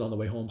I'd eat it on the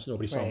way home so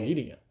nobody saw me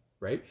eating it,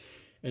 right?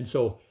 And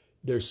so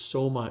there's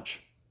so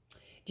much.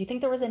 Do you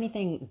think there was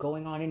anything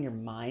going on in your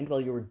mind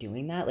while you were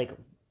doing that? Like,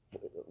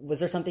 was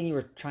there something you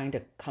were trying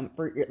to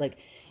comfort like,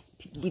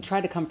 we try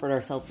to comfort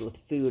ourselves with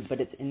food,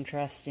 but it's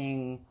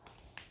interesting.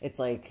 It's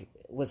like,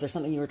 was there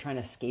something you were trying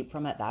to escape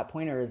from at that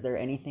point? Or is there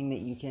anything that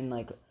you can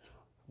like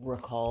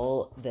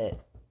recall that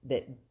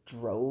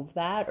drove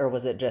that? Or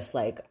was it just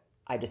like,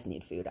 I just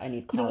need food. I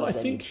need carbs.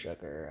 I need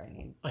sugar.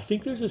 I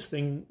think there's this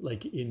thing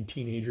like in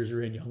teenagers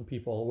or in young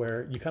people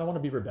where you kind of want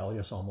to be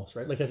rebellious almost,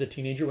 right? Like as a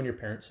teenager, when your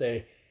parents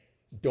say,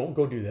 don't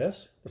go do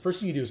this, the first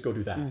thing you do is go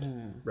do that,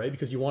 right?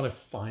 Because you want to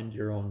find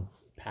your own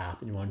path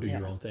and you want to do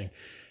your own thing.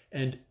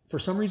 And for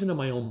some reason in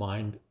my own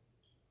mind,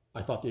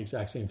 I thought the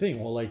exact same thing.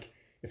 Well, like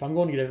if I'm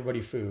going to get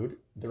everybody food,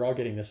 they're all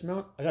getting this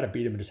amount, I got to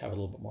beat them and just have a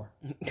little bit more.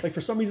 Like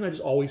for some reason, I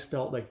just always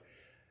felt like,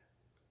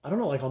 I don't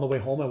know, like on the way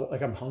home,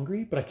 I'm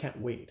hungry, but I can't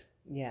wait.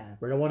 Yeah.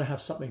 Right. I want to have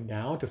something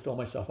now to fill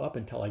myself up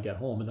until I get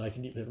home, and then I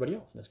can eat with everybody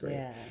else. And that's great.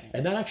 Yeah.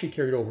 And that actually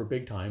carried over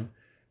big time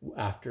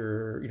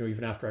after, you know,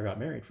 even after I got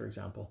married, for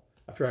example.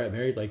 After I got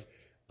married, like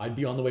I'd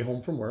be on the way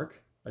home from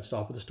work. I'd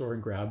stop at the store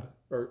and grab,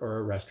 or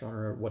a restaurant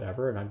or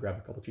whatever, and I'd grab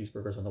a couple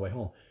cheeseburgers on the way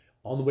home.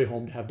 On the way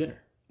home to have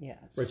dinner. Yeah.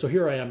 Right. So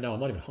here I am now. I'm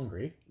not even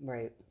hungry.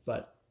 Right.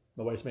 But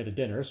my wife's made a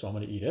dinner, so I'm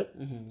going to eat it.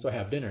 So I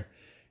have dinner.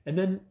 And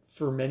then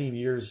for many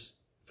years,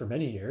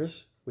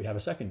 we'd have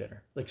a second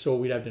dinner. Like, so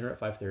we'd have dinner at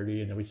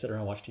 5:30 and then we'd sit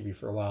around and watch TV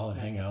for a while and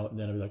hang out. And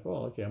then I'd be like,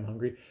 oh, okay, I'm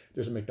hungry.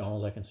 There's a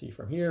McDonald's I can see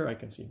from here. I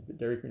can see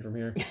Dairy Queen from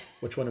here.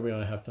 Which one do we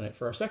want to have tonight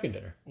for our second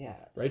dinner? Yeah.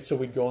 Right. So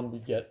we'd go and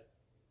we'd get,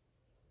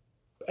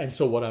 and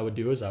so what I would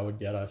do is I would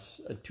get us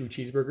a 2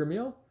 cheeseburger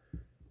meal,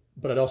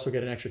 but I'd also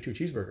get an extra 2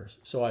 cheeseburgers.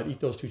 So I'd eat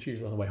those 2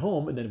 cheeseburgers on the way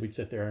home, and then we'd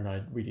sit there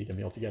and we'd eat a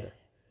meal together.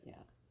 Yeah.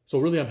 So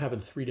really I'm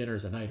having 3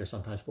 dinners a night or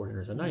sometimes 4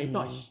 dinners a night.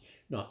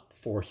 Not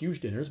 4 huge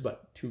dinners,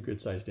 but 2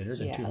 good sized dinners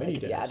and 2 mini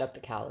dinners. You add up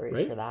the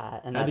calories for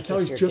that. And add that's the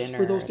calories just dinner.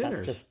 for those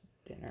dinners. That's just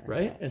dinner.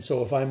 Right? And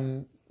so if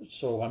I'm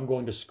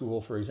going to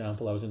school, for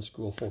example, I was in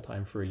school full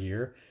time for a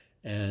year,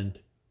 and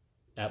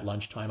at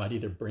lunchtime I'd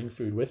either bring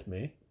food with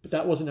me, but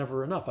that wasn't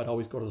ever enough. I'd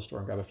always go to the store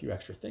and grab a few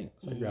extra things.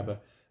 I'd grab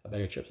a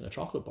bag of chips and a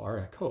chocolate bar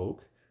and a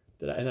Coke,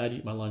 and I'd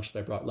eat my lunch that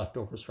I brought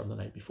leftovers from the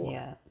night before.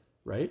 Yeah.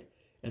 Right?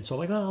 And so I'm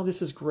like, oh,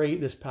 this is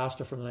great. This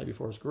pasta from the night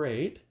before is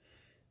great.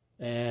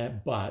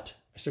 But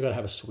I still got to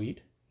have a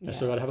sweet. I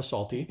still got to have a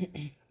salty.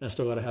 And I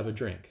still got to have a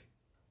drink.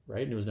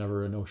 Right? And it was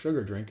never a no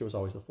sugar drink. It was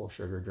always the full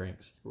sugar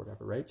drinks or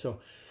whatever. Right? So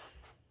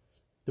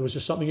there was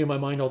just something in my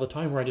mind all the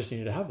time where I just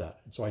needed to have that.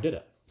 And so I did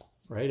it.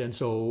 Right? And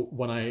so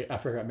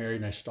after I got married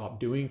and I stopped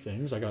doing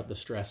things, I got the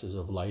stresses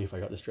of life. I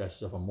got the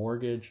stresses of a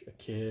mortgage, a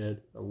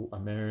kid, a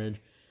marriage.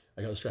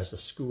 I got the stress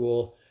of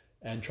school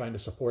and trying to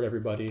support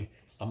everybody.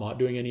 I'm not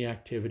doing any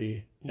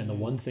activity. And the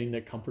one thing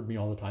that comforted me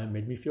all the time,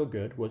 made me feel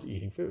good, was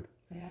eating food.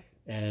 Yeah.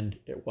 And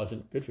it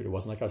wasn't good food. It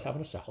wasn't like I was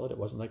having a salad. It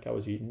wasn't like I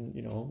was eating,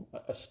 you know,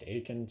 a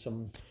steak and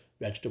some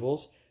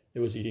vegetables. It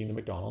was eating the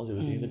McDonald's. It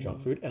was eating the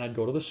junk food. And I'd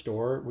go to the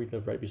store. We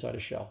lived right beside a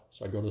Shell.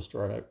 So I'd go to the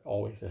store and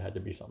it had to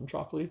be something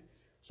chocolatey,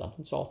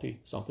 something salty,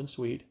 something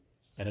sweet,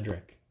 and a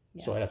drink.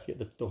 Yeah. So I'd have to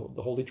get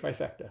the holy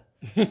trifecta,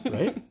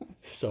 right?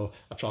 So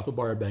a chocolate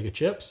bar, a bag of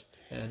chips,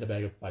 and a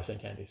bag of 5-cent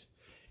candies.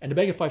 And a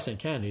bag of 5-cent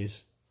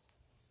candies,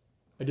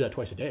 I do that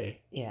twice a day.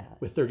 Yeah.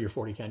 With 30 or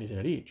 40 candies in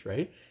it each,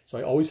 right? So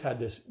I always had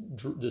this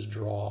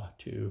draw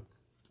to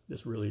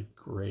this really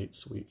great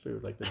sweet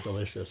food, like the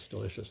delicious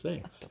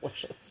things.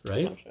 Delicious.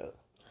 Right? Delicious.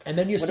 And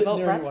then you're sitting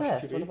there and you're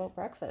watching TV. What about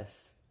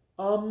breakfast?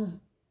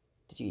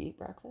 Did you eat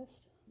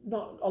breakfast?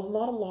 Not a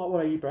lot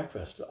would I eat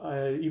breakfast.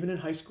 Even in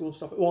high school and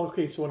stuff. Well,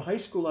 okay, so in high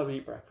school I would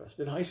eat breakfast.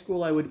 In high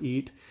school I would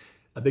eat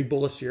a big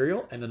bowl of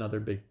cereal and another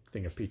big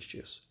thing of peach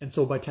juice. And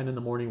so by 10 in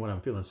the morning when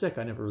I'm feeling sick,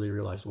 I never really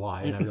realized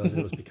why. And I realized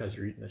it was because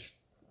you're eating this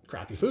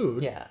crappy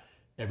food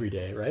every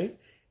day, right?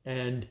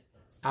 And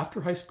after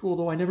high school,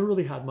 though, I never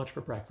really had much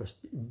for breakfast.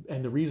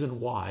 And the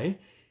reason why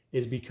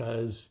is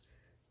because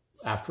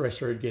after I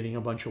started gaining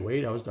a bunch of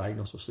weight, I was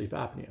diagnosed with sleep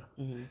apnea.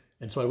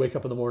 And so I wake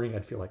up in the morning,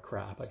 I'd feel like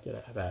crap.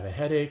 I'd have a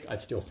headache.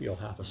 I'd still feel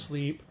half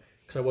asleep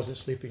because I wasn't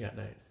sleeping at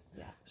night.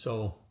 Yeah.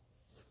 So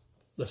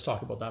let's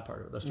talk about that part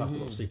of it. Let's talk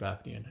about sleep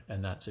apnea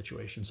and that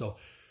situation. So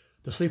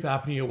the sleep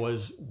apnea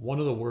was one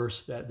of the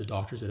worst that the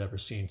doctors had ever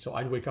seen. So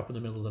I'd wake up in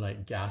the middle of the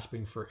night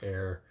gasping for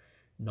air,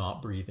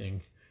 not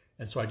breathing.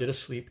 And so I did a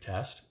sleep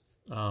test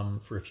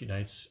for a few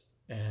nights,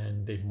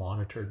 and they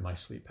monitored my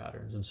sleep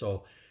patterns. And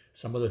so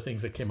some of the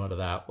things that came out of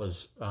that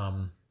was,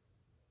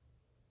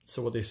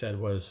 so what they said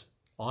was,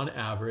 on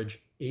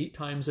average, 8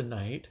 times a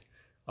night,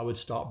 I would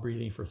stop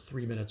breathing for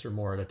 3 minutes or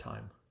more at a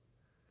time.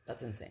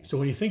 That's insane. So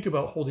when you think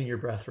about holding your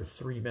breath for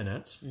 3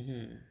 minutes,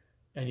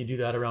 and you do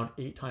that around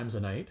 8 times a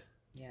night,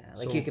 Yeah,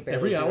 like So you could barely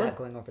every do hour, that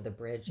going over the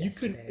bridge you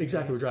could, yesterday.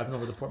 exactly, we're driving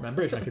over the Portman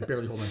Bridge, and I could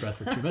barely hold my breath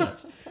for 2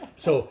 minutes.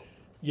 So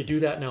you do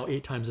that now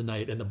 8 times a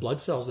night, and the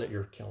blood cells that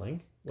you're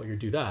killing while you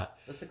do that.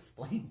 This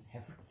explains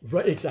everything.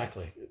 Right,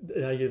 exactly.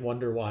 Now you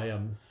wonder why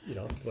I'm,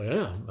 the way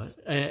I am.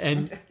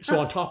 And so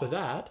on top of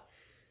that,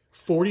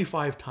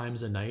 45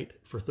 times a night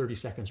for 30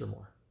 seconds or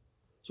more.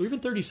 So even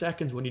 30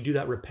 seconds, when you do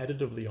that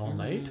repetitively all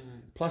night,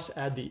 plus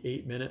add the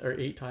 8 minute or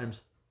 8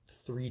 times,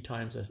 3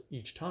 times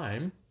each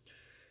time,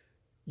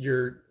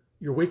 you're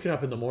waking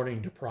up in the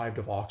morning deprived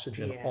of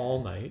oxygen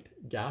all night,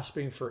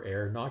 gasping for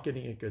air, not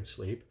getting a good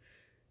sleep,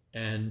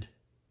 and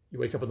you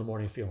wake up in the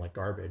morning feeling like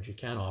garbage. You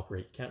can't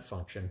operate, you can't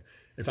function.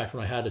 In fact,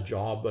 when I had a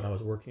job, when I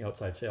was working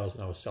outside sales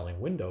and I was selling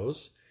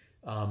windows,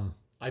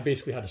 I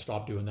basically had to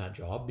stop doing that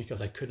job because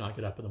I could not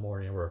get up in the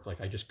morning and work.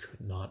 Like I just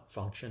could not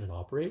function and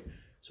operate.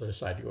 So I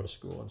decided to go to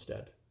school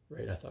instead,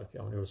 right? I thought, okay,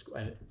 I'm going to go to school.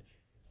 And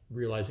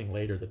realizing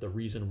later that the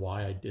reason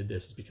why I did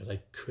this is because I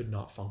could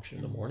not function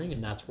in the morning.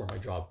 And that's where my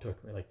job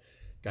took me. Like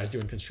guys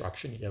doing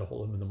construction, you get a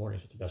hold of them in the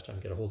mornings. It's the best time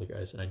to get a hold of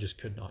guys. And I just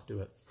could not do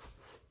it.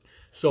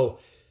 So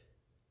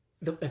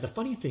the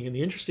funny thing and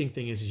the interesting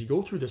thing is you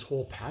go through this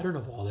whole pattern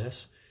of all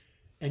this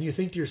and you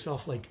think to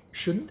yourself, like,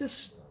 shouldn't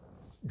this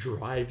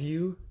drive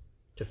you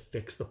to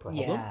fix the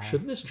problem? Yeah.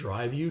 Shouldn't this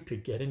drive you to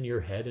get in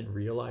your head and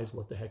realize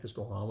what the heck is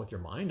going on with your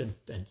mind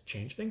and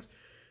change things?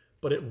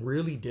 But it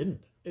really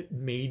didn't. It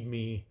made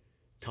me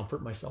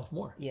comfort myself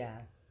more. Yeah.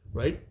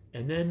 Right?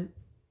 And then,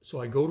 so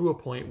I go to a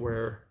point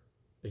where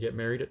I get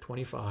married at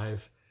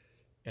 25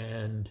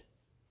 and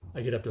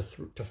I get up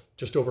to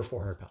just over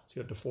 400 pounds.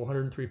 Get up to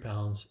 403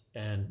 pounds.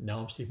 And now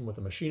I'm sleeping with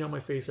a machine on my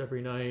face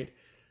every night.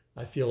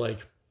 I feel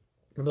like,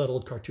 remember that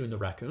old cartoon, The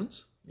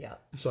Raccoons? Yeah.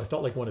 So I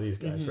felt like one of these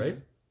guys, right?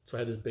 So I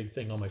had this big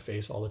thing on my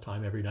face all the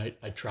time, every night.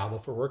 I'd travel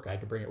for work. I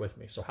had to bring it with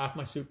me. So half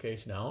my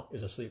suitcase now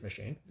is a sleep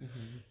machine.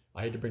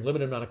 I had to bring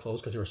limited amount of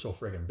clothes because they were so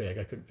friggin' big.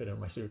 I couldn't fit in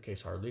my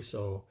suitcase hardly.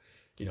 So,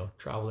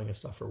 traveling and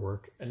stuff for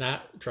work. And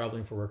that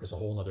traveling for work is a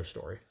whole nother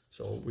story.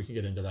 So we can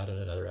get into that in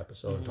another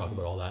episode and talk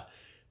about all that.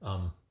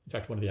 In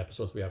fact, one of the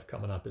episodes we have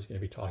coming up is going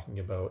to be talking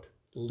about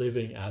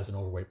living as an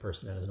overweight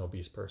person and as an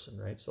obese person,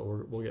 right?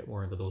 So we'll get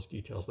more into those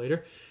details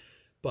later.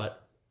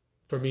 But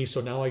for me,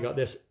 so now I got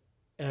this,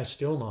 and I'm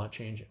still not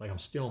changing. Like I'm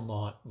still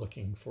not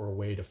looking for a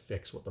way to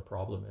fix what the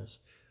problem is.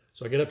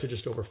 So I get up to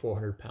just over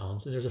 400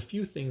 pounds, and there's a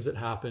few things that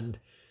happened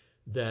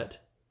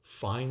that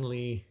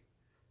finally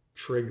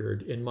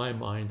triggered in my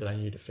mind that I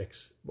needed to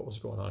fix what was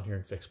going on here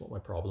and fix what my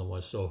problem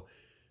was. So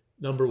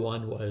number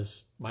one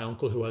was my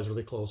uncle, who I was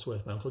really close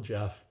with, my Uncle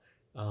Jeff.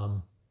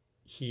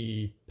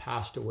 He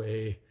passed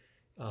away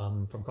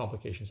from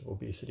complications of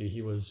obesity.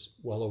 He was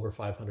well over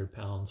 500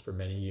 pounds for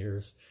many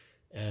years.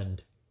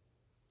 And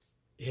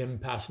him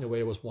passing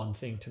away was one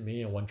thing to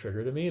me and one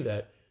trigger to me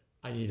that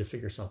I needed to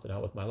figure something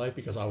out with my life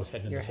because I was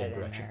heading in the same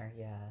direction.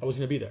 I was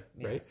going to be there,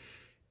 right?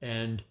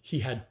 And he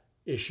had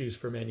issues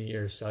for many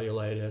years,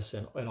 cellulitis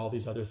and all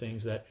these other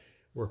things that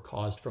were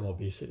caused from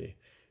obesity.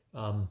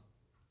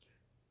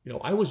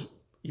 I was,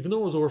 even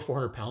though I was over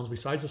 400 pounds,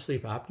 besides the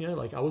sleep apnea,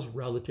 like I was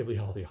relatively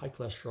healthy, high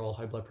cholesterol,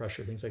 high blood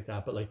pressure, things like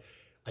that. But like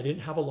I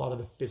didn't have a lot of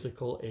the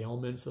physical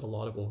ailments that a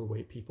lot of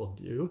overweight people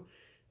do.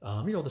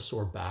 The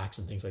sore backs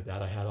and things like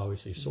that. I had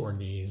obviously sore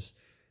knees.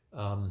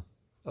 I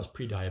was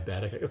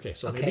pre-diabetic. Okay,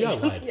 so maybe I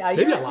lied. Yeah,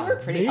 maybe I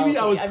lied. Maybe healthy.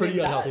 I was pretty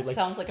unhealthy. That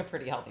sounds like a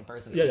pretty healthy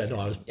person. Yeah, no,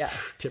 I was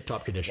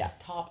tip-top condition. Yeah,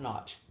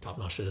 top-notch.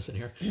 Top-notch citizen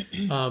here.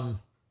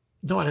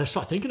 No, and I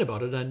started thinking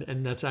about it,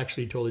 and that's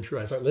actually totally true.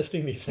 I start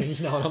listing these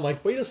things now, and I'm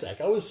like, wait a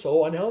sec, I was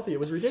so unhealthy. It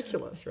was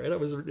ridiculous, right? It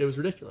was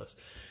ridiculous.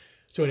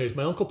 So anyways,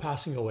 my uncle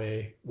passing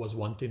away was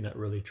one thing that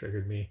really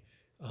triggered me.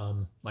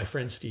 My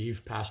friend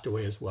Steve passed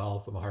away as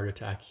well from a heart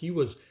attack. He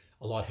was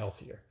a lot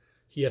healthier.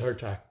 He had a heart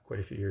attack quite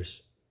a few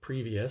years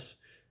previous.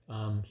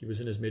 He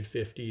was in his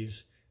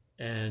mid-50s,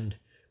 and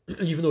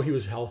even though he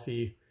was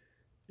healthy,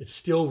 it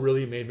still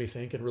really made me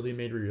think and really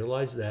made me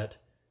realize that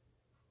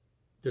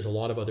there's a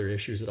lot of other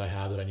issues that I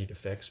have that I need to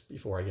fix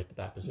before I get to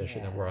that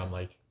position and where I'm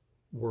like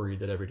worried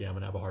that every day I'm going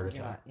to have a heart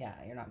attack.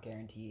 You're not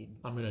guaranteed.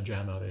 I'm going to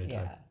jam out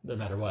anytime, no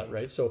matter what,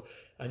 right? So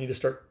I need to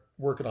start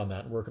working on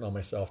that and working on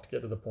myself to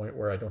get to the point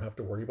where I don't have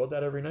to worry about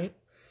that every night.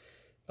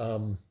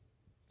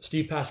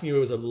 Steve passing away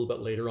was a little bit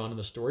later on in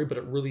the story, but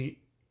it really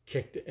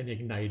kicked and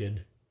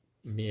ignited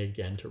me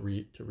again to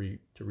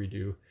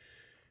redo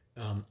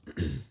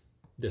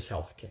this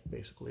health kick,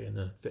 basically, and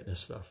the fitness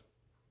stuff.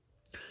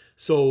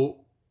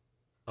 So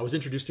I was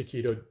introduced to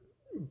keto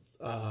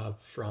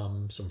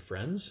from some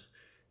friends,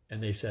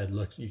 and they said,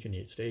 look, you can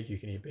eat steak, you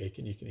can eat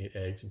bacon, you can eat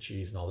eggs and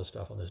cheese and all this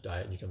stuff on this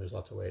diet, and you can lose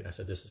lots of weight. And I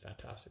said, this is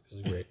fantastic. This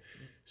is great.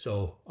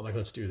 So I'm like,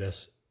 let's do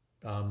this.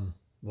 My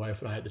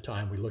wife and I at the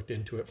time, we looked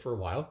into it for a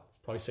while,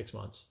 probably 6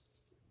 months,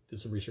 did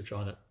some research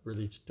on it,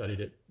 really studied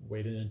it,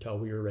 waited until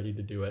we were ready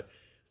to do it,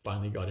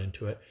 finally got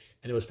into it.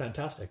 And it was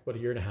fantastic. About a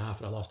year and a half,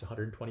 and I lost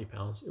 120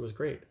 pounds. It was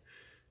great.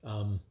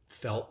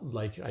 Felt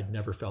like I'd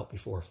never felt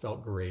before,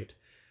 felt great.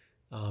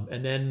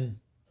 And then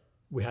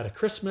we had a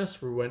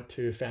Christmas. We went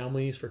to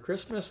families for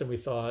Christmas, and we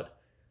thought,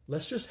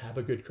 let's just have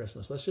a good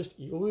Christmas. Let's just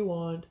eat what we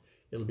want,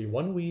 It'll be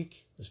 1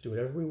 week. Let's do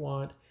whatever we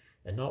want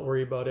and not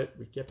worry about it.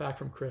 We get back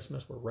from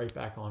Christmas, we're right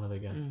back on it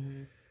again.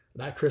 Mm-hmm.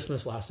 That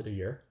Christmas lasted a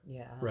year.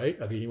 Yeah. Right?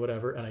 Of eating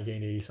whatever, and I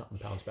gained 80 something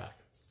pounds back.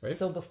 Right?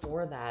 So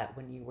before that,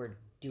 when you were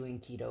doing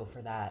keto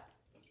for that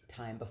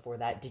time before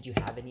that, did you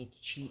have any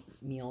cheat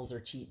meals or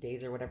cheat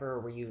days or whatever, or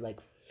were you like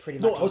pretty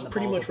much? No, I was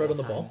pretty much right on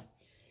the ball.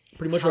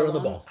 Pretty much right on the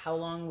ball. How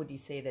long would you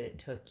say that it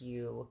took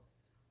you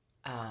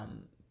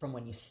from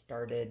when you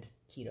started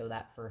keto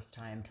that first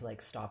time to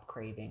like stop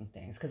craving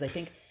things? Because I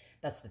think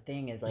that's the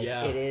thing is like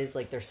it is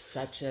like there's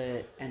such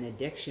an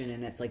addiction,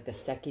 and it's like the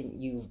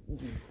second you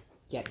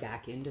get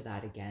back into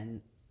that again,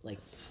 like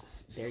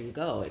there you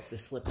go, it's a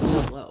slippery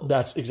slope.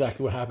 That's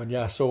exactly what happened.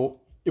 Yeah,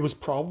 so it was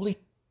probably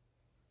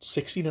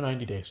 60 to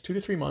 90 days, 2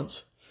 to 3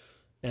 months.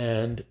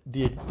 And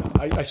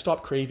I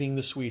stopped craving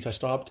the sweets. I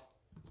stopped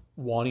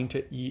wanting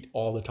to eat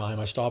all the time.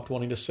 I stopped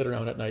wanting to sit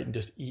around at night and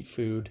just eat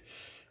food.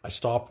 I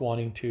stopped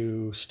wanting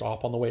to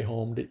stop on the way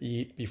home to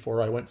eat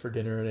before I went for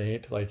dinner and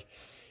ate. Like,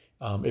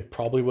 it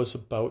probably was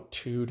about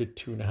 2 to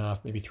 2.5,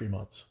 maybe 3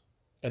 months.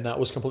 And that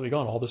was completely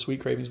gone. All the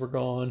sweet cravings were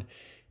gone.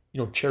 You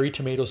know, cherry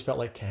tomatoes felt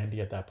like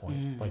candy at that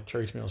point. Like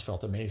cherry tomatoes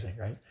felt amazing,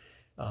 right?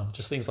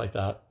 Just things like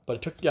that. But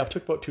it took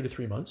about 2 to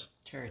 3 months.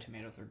 Cherry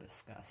tomatoes are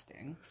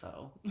disgusting,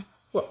 so.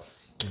 Well,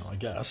 I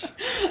guess.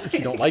 If you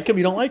don't like them,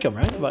 you don't like them,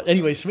 right? But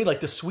anyways, to me, like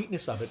the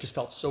sweetness of it just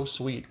felt so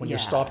sweet when you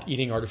stopped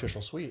eating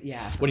artificial sweet.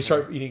 Yeah. When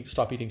you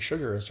stop eating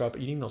sugar and stop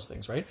eating those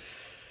things, right?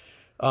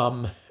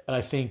 And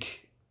I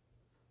think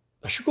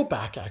I should go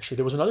back, actually.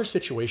 There was another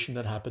situation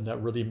that happened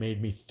that really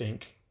made me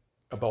think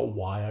about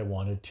why I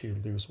wanted to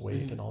lose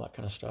weight and all that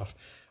kind of stuff.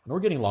 I know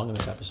we're getting long in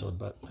this episode,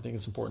 but I think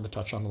it's important to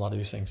touch on a lot of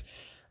these things.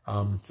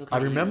 Okay. I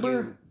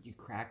remember you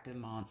cracked a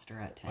monster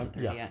at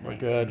 10:30 at night. We're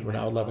good. So we're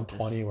now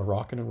 11:20. We're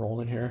rocking and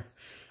rolling here.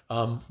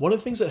 One of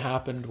the things that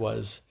happened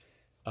was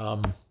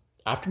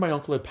after my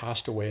uncle had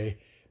passed away,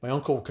 my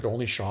uncle could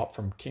only shop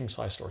from king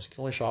size stores. He could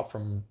only shop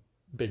from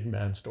big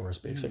man stores,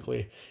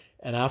 basically.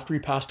 And after he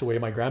passed away,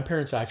 my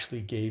grandparents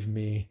actually gave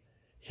me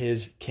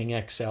his King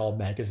XL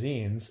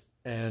magazines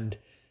and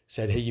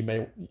said,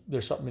 hey,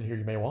 there's something in here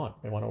you may want.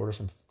 You may want to order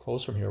some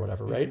clothes from here or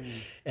whatever, right?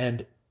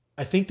 And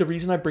I think the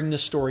reason I bring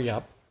this story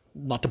up,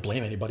 not to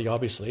blame anybody,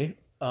 obviously,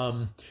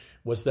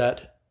 was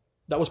that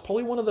was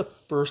probably one of the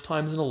first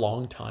times in a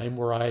long time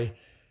where I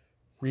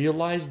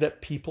realized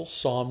that people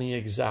saw me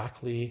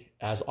exactly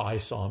as I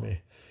saw me.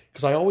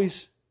 Because I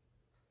always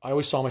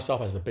saw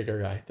myself as the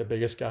bigger guy, the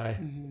biggest guy.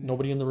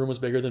 Nobody in the room was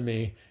bigger than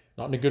me.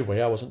 Not in a good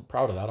way. I wasn't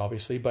proud of that,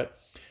 obviously, but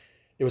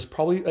it was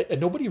probably,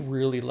 and nobody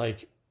really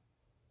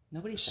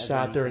Nobody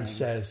sat there and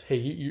says, hey,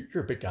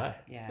 you're a big guy.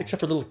 Yeah.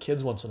 Except for little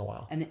kids once in a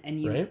while.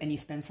 And you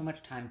spend so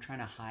much time trying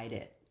to hide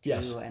it too.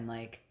 Yes. And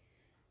like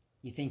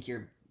you think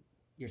you're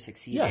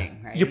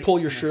succeeding, right? You pull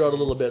your shirt out a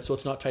little bit so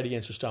it's not tight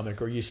against your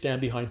stomach, or you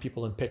stand behind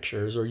people in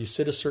pictures, or you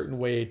sit a certain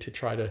way to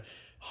try to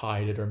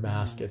hide it or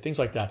mask it, things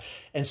like that.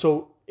 And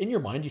so in your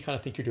mind, you kind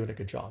of think you're doing a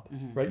good job,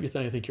 right? You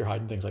think you're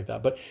hiding things like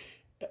that. But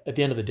at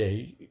the end of the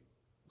day,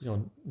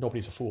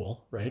 nobody's a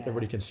fool, right? Yeah.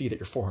 Everybody can see that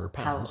you're 400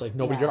 pounds. You're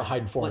not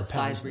hiding 400 pounds.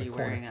 What size were you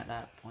wearing at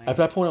that point? At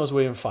that point, I was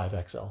wearing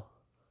 5XL.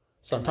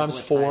 Sometimes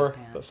 4,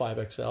 but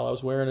 5XL. I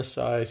was wearing a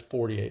size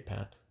 48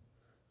 pant.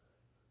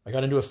 I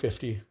got into a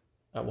 50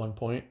 at one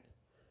point.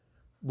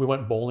 We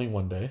went bowling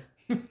one day.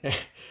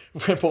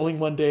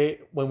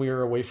 When we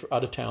were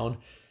out of town,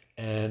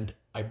 and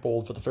I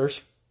bowled for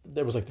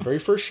it was like the very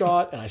first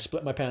shot, and I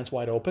split my pants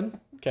wide open,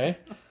 okay?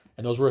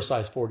 And those were a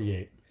size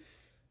 48.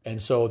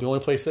 And so the only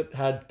place that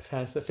had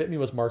pants that fit me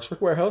was Mark's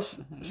Work Warehouse.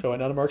 So I went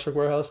down to Mark's Work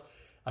Warehouse.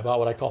 I bought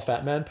what I call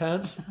fat man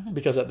pants,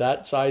 because at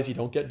that size, you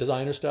don't get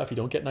designer stuff. You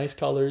don't get nice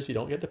colors. You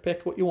don't get to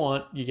pick what you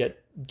want. You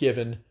get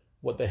given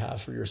what they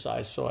have for your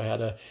size. So I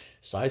had a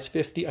size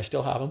 50. I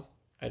still have them.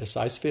 I had a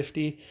size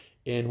 50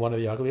 in one of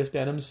the ugliest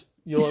denims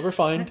you'll ever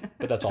find,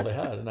 but that's all they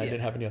had. And I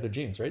didn't have any other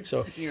jeans, right?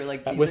 So you're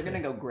like, these are going to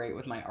go great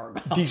with my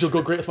Argyle. These will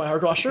go great with my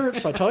Argyle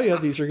shirts. I tell you,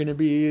 these are going to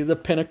be the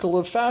pinnacle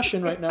of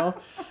fashion right now.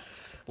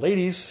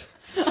 Ladies,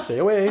 stay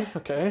away.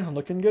 Okay, I'm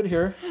looking good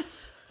here.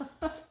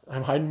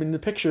 I'm hiding in the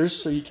pictures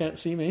so you can't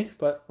see me,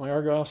 but my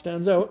Argyle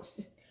stands out.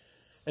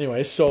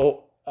 Anyway,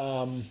 so,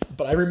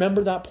 but I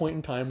remember that point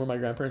in time where my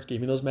grandparents gave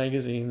me those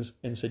magazines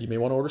and said, you may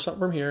want to order something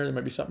from here. There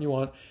might be something you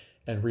want.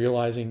 And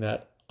realizing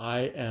that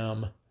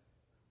I'm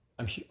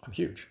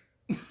huge.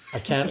 I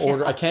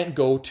can't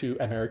go to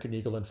American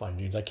Eagle and find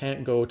jeans. I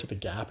can't go to the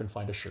Gap and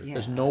find a shirt. Yeah.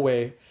 There's no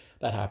way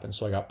that happens.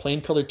 So I got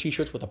plain colored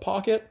t-shirts with a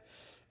pocket,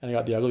 and I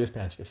got the ugliest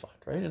pants you could find,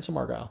 right? And some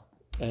Argyle.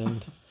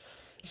 And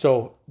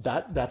so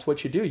that's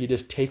what you do. You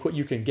just take what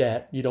you can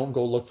get. You don't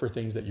go look for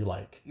things that you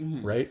like,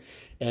 right?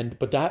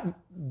 But that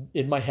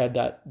in my head,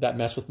 that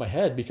messed with my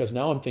head, because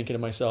now I'm thinking to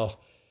myself,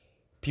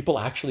 people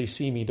actually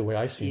see me the way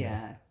I see me.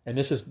 And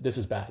this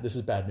is bad. This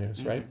is bad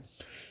news, right?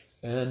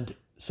 And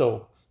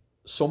so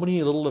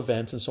many little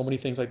events and so many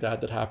things like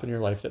that happen in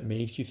your life that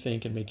make you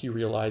think and make you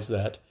realize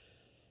that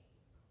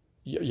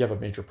you have a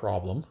major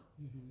problem.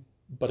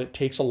 But it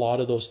takes a lot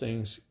of those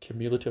things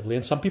cumulatively.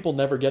 And some people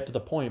never get to the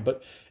point,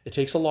 but it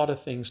takes a lot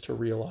of things to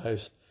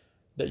realize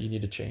that you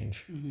need to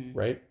change,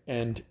 right?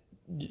 And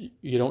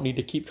You don't need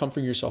to keep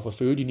comforting yourself with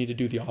food. You need to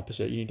do the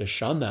opposite. You need to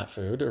shun that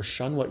food or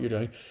shun what you're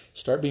doing.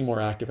 Start being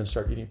more active and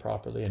start eating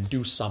properly and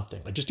do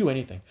something. Like just do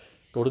anything.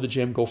 Go to the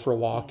gym, go for a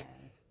walk. Yeah.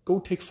 Go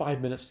take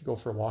 5 minutes to go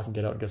for a walk and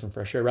get out and get some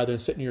fresh air. Rather than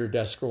sitting near your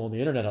desk scrolling the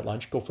internet at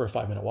lunch, go for a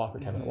 5-minute walk or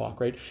 10-minute walk,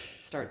 right?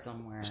 Start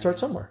somewhere. Start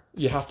somewhere.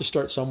 You have to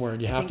start somewhere,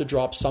 and you have to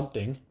drop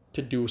something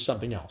to do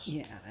something else.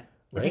 Yeah.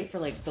 Right? I think for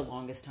like the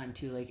longest time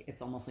too, like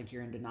it's almost like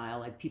you're in denial.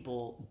 Like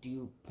people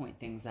do point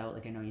things out.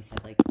 Like I know you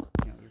said like,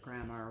 your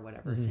grandma or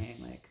whatever saying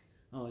like,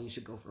 oh, you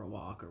should go for a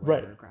walk or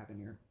whatever, Right. grabbing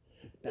your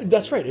belly.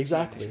 That's right, saying,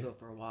 exactly. I should go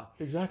for a walk.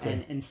 Exactly.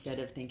 And instead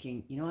of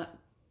thinking, you know what,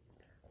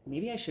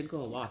 maybe I should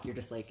go a walk, you're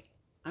just like,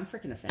 I'm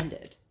freaking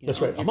offended.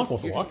 That's right. I'm not going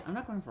for a walk. I'm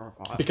not going for a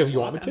walk. Because you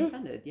want me to? I'm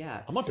offended,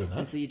 yeah. I'm not doing that.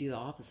 And so you do the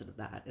opposite of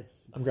that.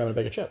 I'm grabbing a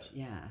bag of chips.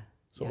 Yeah.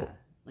 So, yeah.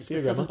 Like see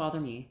this you, doesn't Grandma. bother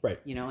me. Right.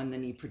 And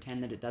then you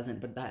pretend that it doesn't,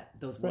 but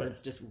those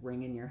words just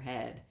ring in your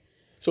head.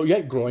 So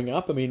yeah, growing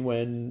up, I mean,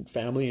 when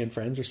family and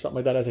friends or something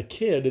like that, as a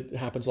kid, it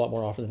happens a lot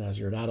more often than as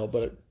you're an adult,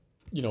 but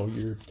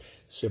your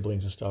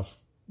siblings and stuff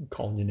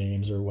calling you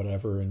names or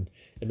whatever and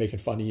making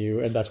fun of you.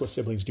 And that's what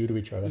siblings do to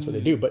each other. That's what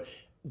they do. But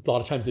a lot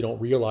of times they don't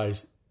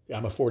realize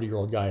I'm a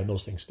 40-year-old guy and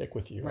those things stick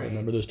with you. Right. I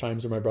remember there's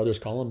times where my brother's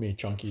calling me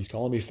chunky, he's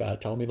calling me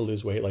fat, telling me to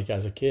lose weight, like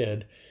as a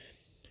kid.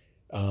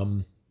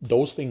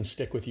 Those things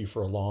stick with you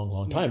for a long,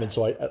 long time. Yeah. And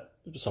so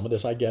some of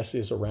this, I guess,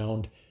 is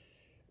around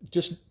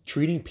just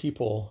treating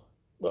people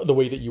the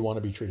way that you want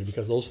to be treated,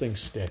 because those things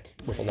stick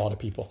with a lot of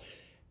people.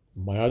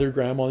 My other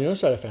grandma on the other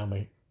side of the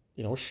family,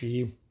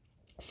 she,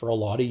 for a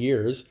lot of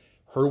years,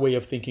 her way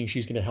of thinking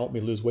she's going to help me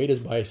lose weight is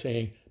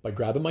by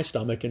grabbing my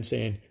stomach and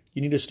saying,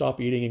 you need to stop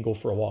eating and go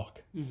for a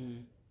walk.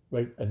 Mm-hmm.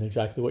 Right. And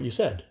exactly what you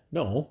said.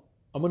 No,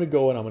 I'm going to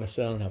go and I'm going to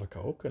sit down and have a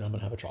Coke and I'm going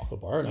to have a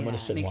chocolate bar and I'm going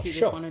to sit and watch a show. Makes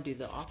you just want to do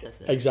the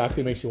opposite.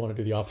 Exactly. Makes you want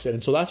to do the opposite.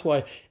 And so that's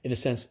why, in a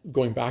sense,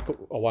 going back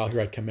a while here,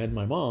 I commend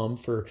my mom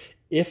for,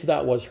 if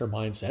that was her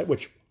mindset,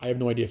 which I have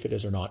no idea if it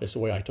is or not, it's the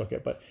way I took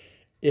it. But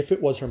if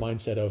it was her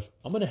mindset of,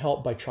 I'm going to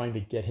help by trying to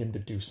get him to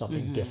do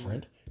something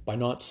different, by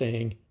not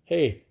saying,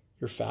 hey,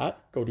 you're fat,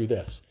 go do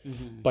this.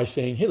 By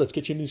saying, hey, let's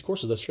get you into these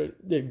courses. Let's try.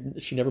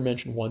 She never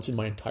mentioned once in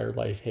my entire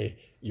life, hey,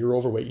 you're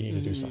overweight, you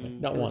need to do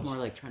something. Not once. It was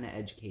more like trying to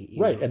educate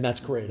you. Right. And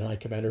that's great. And I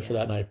commend her for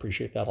that. And I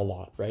appreciate that a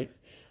lot. Right.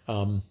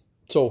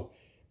 So,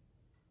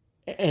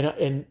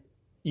 and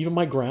even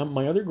my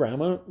other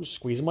grandma was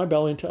squeezing my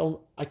belly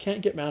until I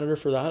can't get mad at her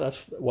for that. That's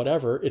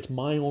whatever. It's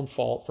my own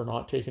fault for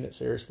not taking it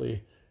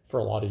seriously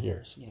for a lot of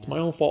years. Yeah. It's my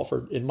own fault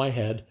for, in my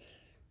head,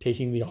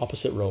 taking the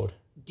opposite road.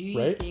 Do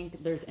you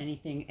think there's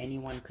anything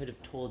anyone could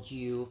have told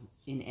you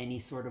in any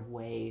sort of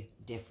way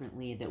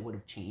differently that would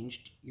have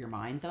changed your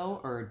mind, though?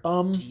 Or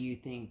do you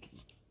think...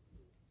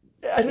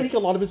 I think a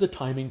lot of it's a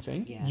timing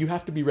thing. Yeah. You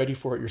have to be ready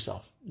for it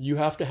yourself. You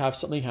have to have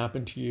something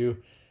happen to you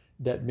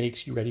that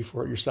makes you ready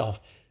for it yourself.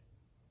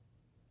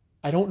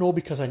 I don't know,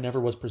 because I never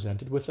was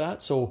presented with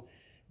that. So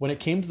when it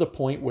came to the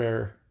point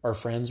where our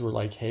friends were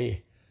like,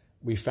 hey,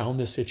 we found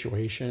this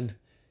situation,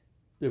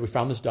 we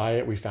found this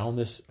diet, we found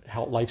this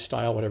health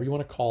lifestyle, whatever you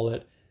want to call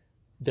it,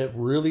 that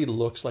really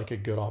looks like a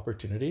good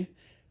opportunity.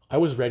 I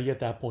was ready at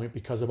that point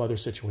because of other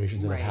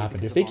situations that had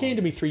happened. If they came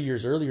to me 3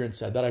 years earlier and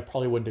said that, I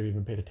probably wouldn't have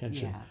even paid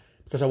attention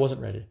because I wasn't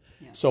ready.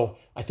 Yeah. So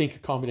I think a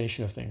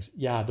combination of things.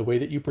 Yeah, the way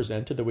that you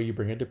present it, the way you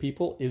bring it to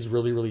people is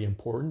really, really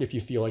important if you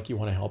feel like you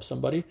want to help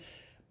somebody.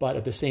 But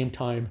at the same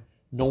time,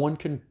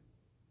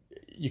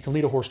 you can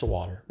lead a horse to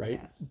water, right?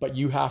 Yeah. But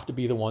you have to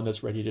be the one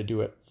that's ready to do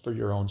it for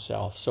your own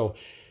self. So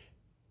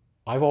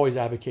I've always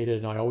advocated,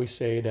 and I always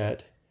say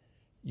that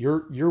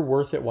you're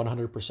worth it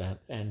 100%,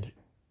 and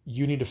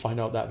you need to find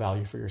out that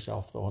value for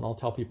yourself, though. And I'll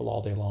tell people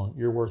all day long,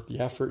 you're worth the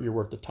effort, you're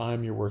worth the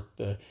time, you're worth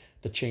the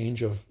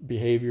change of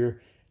behavior,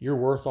 you're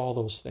worth all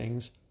those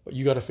things, but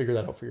you got to figure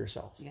that out for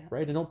yourself,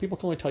 right? And people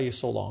can only tell you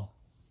so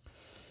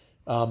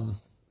long.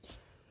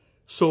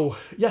 So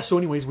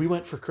anyways, we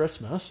went for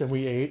Christmas and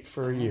we ate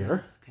for a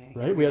year,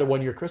 right? We had a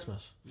 1-year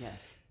Christmas. Yes.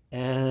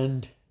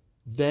 And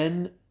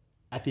then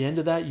at the end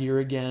of that year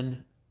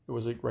again, it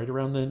was like right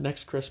around the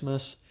next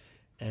Christmas.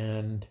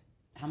 And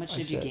how much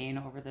did you gain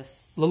over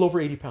this? A little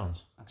over 80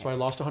 pounds. Okay. So I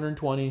lost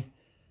 120,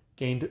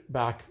 gained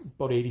back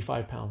about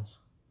 85 pounds.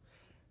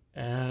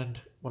 And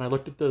when I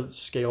looked at the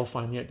scale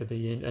finally at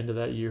the end of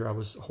that year, I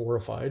was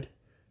horrified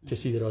to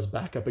see that I was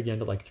back up again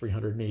to like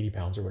 380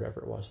 pounds or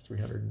whatever it was,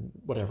 300,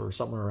 whatever,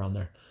 somewhere around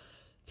there,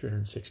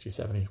 360,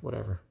 70,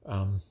 whatever.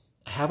 I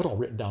have it all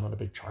written down on a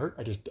big chart.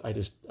 I just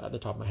at the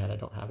top of my head, I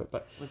don't have it.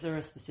 But was there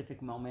a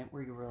specific moment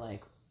where you were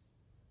like,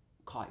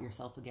 caught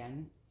yourself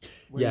again?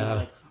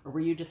 Or were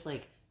you just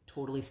like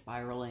totally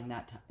spiraling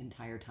that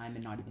entire time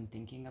and not even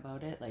thinking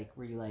about it? Like,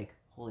 were you like,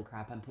 holy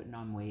crap, I'm putting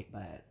on weight,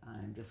 but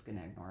I'm just going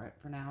to ignore it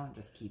for now and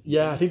just keep eating?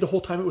 Yeah, I think the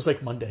whole time it was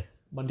like Monday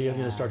I'm going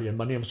to start again.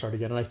 Monday I'm going to start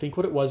again. And I think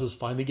what it was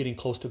finally getting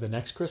close to the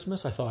next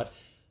Christmas. I thought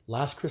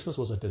last Christmas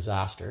was a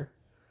disaster.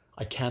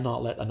 I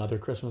cannot let another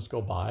Christmas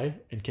go by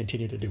and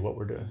continue to do what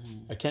we're doing.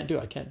 Mm-hmm. I can't do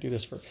it. I can't do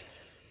this for...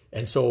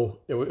 And so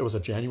it was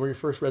a January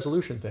 1st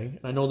resolution thing.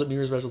 And I know that New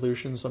Year's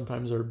resolutions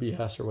sometimes are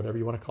BS or whatever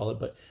you want to call it,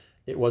 but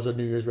it was a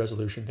New Year's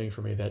resolution thing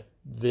for me that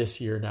this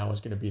year now is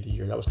going to be the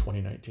year. That was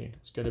 2019.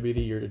 It's going to be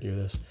the year to do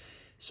this.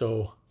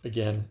 So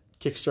again,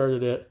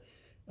 kickstarted it,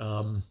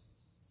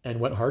 and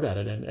went hard at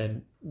it,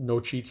 and no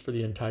cheats for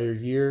the entire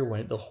year.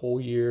 Went the whole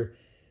year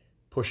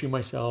pushing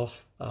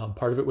myself.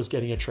 Part of it was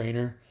getting a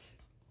trainer.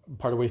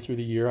 Part of the way through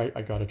the year,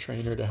 I got a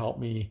trainer to help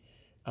me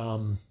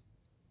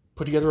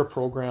put together a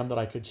program that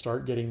I could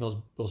start getting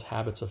those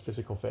habits of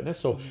physical fitness.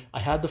 So I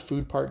had the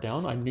food part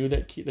down. I knew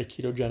that the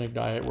ketogenic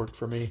diet worked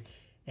for me,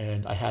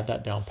 and I had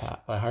that down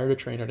pat. I hired a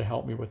trainer to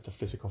help me with the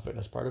physical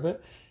fitness part of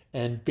it,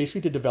 and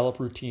basically to develop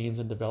routines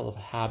and develop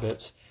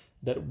habits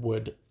that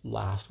would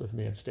last with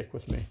me and stick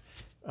with me.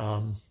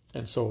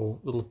 And so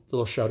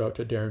little shout out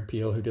to Darren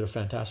Peel, who did a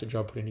fantastic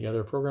job putting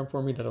together a program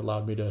for me that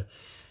allowed me to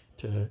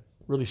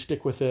really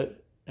stick with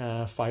it.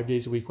 5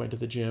 days a week, went to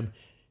the gym.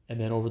 And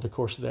then over the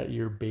course of that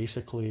year,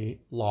 basically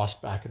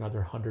lost back another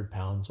 100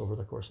 pounds over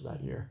the course of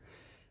that year.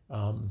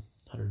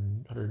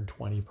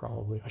 120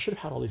 probably. I should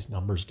have had all these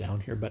numbers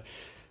down here, but,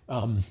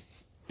 and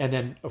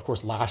then of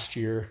course last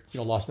year,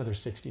 lost another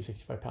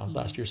 65 pounds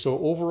last year. So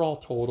overall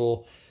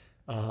total,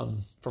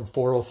 from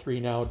 403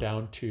 now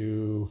down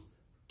to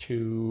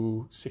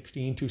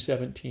 216,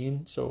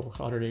 217. So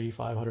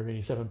 185,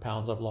 187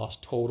 pounds I've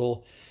lost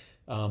total.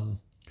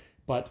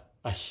 But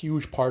a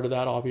huge part of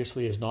that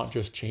obviously is not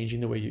just changing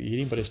the way you're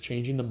eating, but it's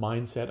changing the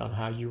mindset on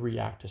how you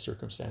react to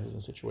circumstances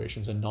and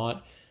situations, and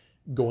not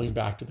going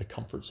back to the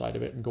comfort side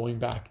of it, and going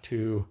back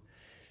to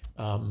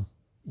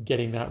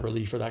getting that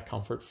relief or that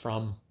comfort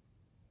from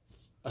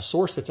a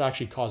source that's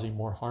actually causing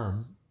more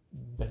harm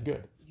than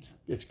good.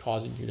 It's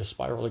causing you to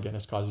spiral again.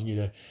 It's causing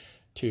you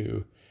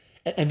to,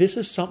 and this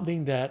is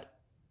something that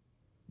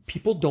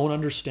people don't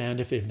understand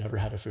if they've never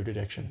had a food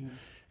addiction.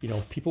 Mm-hmm.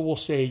 People will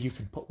say you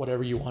can put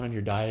whatever you want on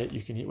your diet.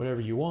 You can eat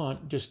whatever you want.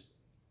 You just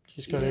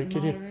gotta eat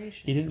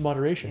it in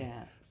moderation.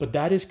 Yeah. But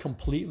that is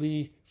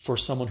completely for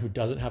someone who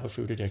doesn't have a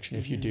food addiction.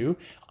 If you do,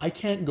 I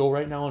can't go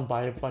right now and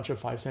buy a bunch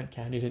of 5-cent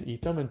candies and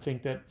eat them and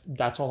think that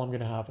that's all I'm going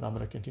to have and I'm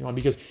going to continue on,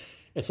 because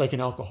it's like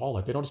an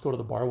alcoholic. They don't just go to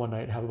the bar one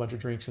night and have a bunch of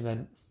drinks and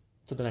then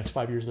for the next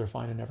 5 years they're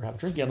fine and never have a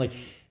drink again. Like,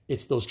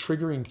 it's those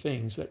triggering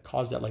things that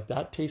cause that. Like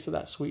that taste of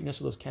that sweetness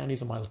of those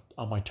candies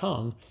on my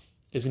tongue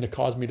is going to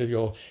cause me to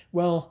go,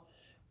 well,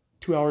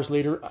 2 hours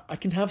later, I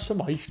can have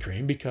some ice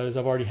cream because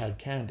I've already had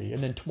candy.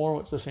 And then tomorrow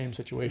it's the same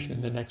situation.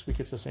 And then next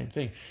week it's the same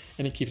thing.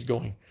 And it keeps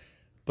going.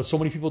 But so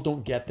many people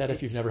don't get that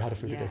if you've never had a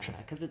food addiction.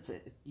 Yeah, because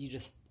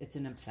it's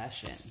an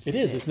obsession. It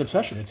is. It's an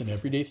obsession. It's an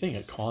everyday thing.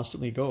 It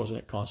constantly goes,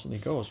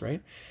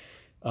 right?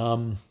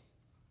 So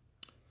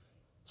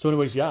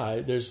anyways,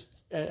 yeah,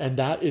 and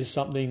that is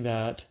something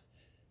that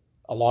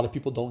a lot of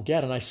people don't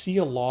get. And I see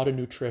a lot of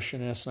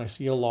nutritionists and I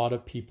see a lot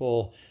of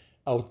people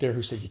out there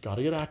who say, you got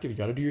to get active, you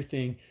got to do your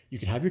thing. You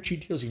can have your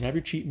cheat deals, you can have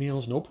your cheat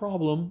meals, no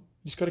problem.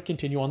 You just got to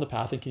continue on the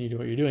path and continue to do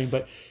what you're doing.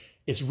 But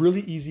it's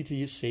really easy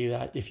to say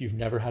that if you've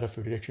never had a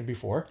food addiction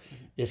before,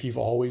 if you've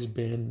always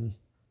been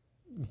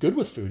good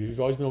with food, if you've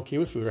always been okay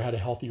with food or had a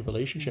healthy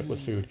relationship with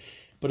food.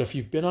 But if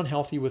you've been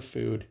unhealthy with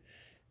food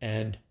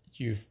and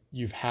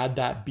you've had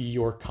that be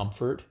your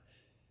comfort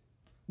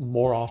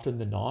more often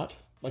than not,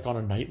 like on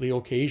a nightly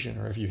occasion,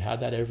 or if you had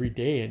that every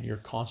day and you're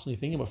constantly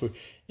thinking about food,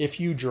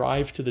 if you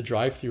drive to the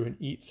drive-thru and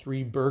eat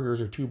 3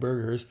 burgers or 2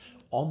 burgers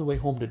on the way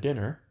home to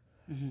dinner,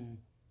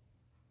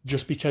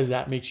 just because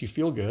that makes you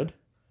feel good,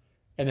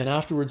 and then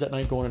afterwards at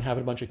night going and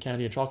having a bunch of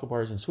candy and chocolate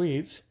bars and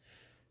sweets,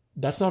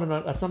 that's not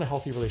a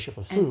healthy relationship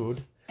with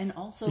food. And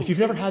also, if you've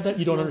never had that,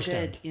 you don't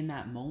understand. In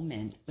that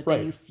moment, but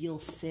then you feel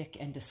sick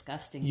and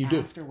disgusting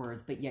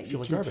afterwards. But yet you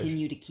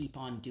continue to keep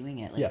on doing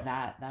it. Like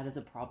that is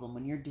a problem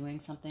when you're doing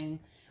something.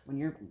 When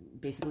you're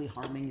basically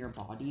harming your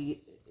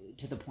body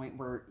to the point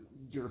where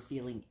you're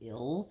feeling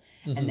ill,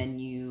 and then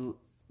you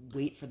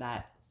wait for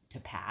that to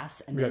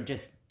pass and then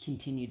just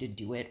continue to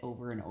do it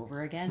over and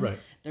over again,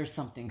 there's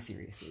something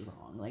seriously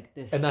wrong. Like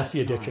this, and that's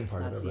the addiction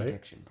part of it, right?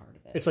 Addiction part of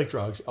it. It's like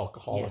drugs,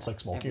 alcohol. It's like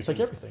smoking. It's like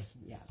everything.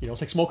 Yeah.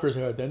 It's like smokers.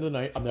 At the end of the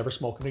night, I'm never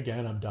smoking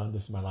again. I'm done.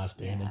 This is my last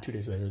day. And then 2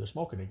 days later, they're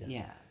smoking again.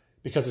 Yeah.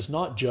 Because it's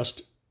not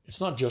just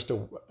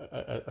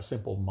a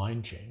simple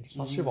mind change. It's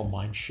not just a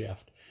mind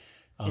shift.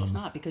 It's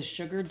not, because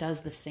sugar does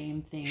the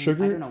same thing. I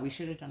don't know. We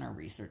should have done our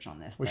research on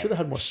this. We should have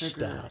had more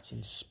stats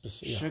and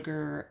specific.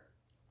 Sugar,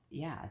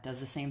 it does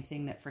the same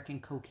thing that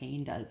freaking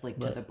cocaine does,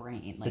 to the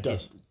brain. Like it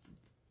does.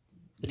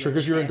 It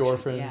triggers your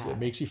endorphins. It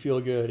makes you feel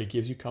good. It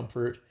gives you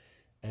comfort,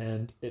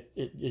 and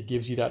it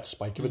gives you that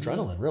spike of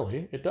adrenaline.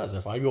 Really, it does.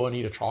 If I go and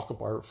eat a chocolate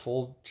bar,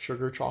 full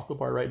sugar chocolate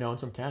bar right now, and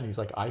some candies,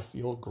 like I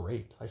feel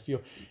great. I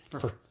feel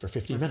for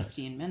 15 minutes.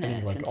 15 minutes. And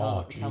then you're like,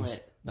 oh, geez.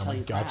 Now my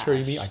gut's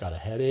hurting me. I got a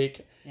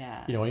headache.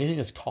 Yeah. Anything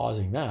that's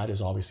causing that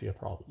is obviously a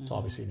problem. It's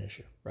obviously an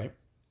issue, right?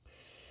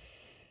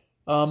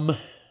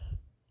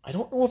 I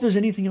don't know if there's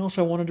anything else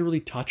I wanted to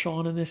really touch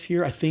on in this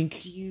here. I think.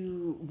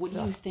 What do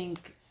you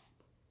think?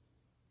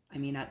 I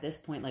mean, at this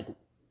point, like,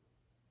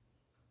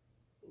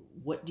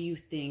 what do you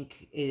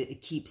think it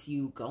keeps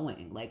you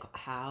going? Like,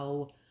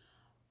 how?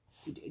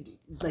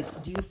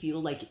 Like, do you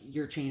feel like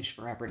you're changed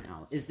forever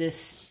now? Is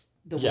this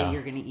the way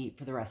you're going to eat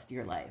for the rest of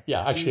your life.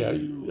 Yeah,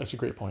 actually, that's a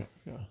great point.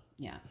 Yeah.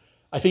 Yeah.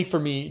 I think for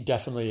me,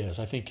 definitely is.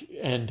 I think,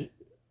 and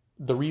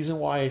the reason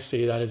why I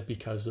say that is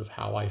because of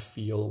how I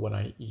feel when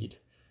I eat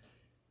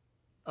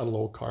a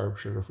low carb,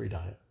 sugar-free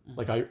diet.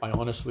 Like I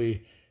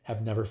honestly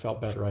have never felt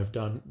better. I've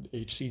done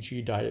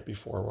HCG diet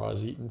before where I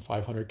was eating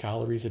 500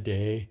 calories a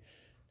day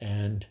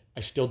and I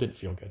still didn't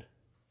feel good.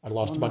 I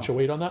lost a bunch of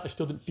weight on that. I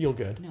still didn't feel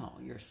good. No,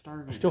 you're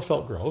starving. I still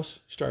felt gross,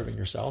 starving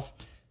yourself.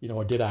 You know,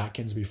 I did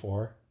Atkins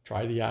before,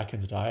 tried the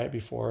Atkins diet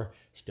before,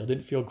 still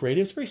didn't feel great.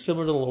 It's very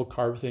similar to the low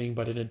carb thing,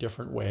 but in a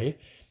different way.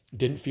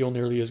 Didn't feel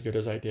nearly as good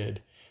as I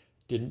did.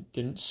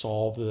 Didn't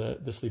solve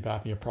the sleep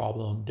apnea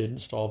problem, didn't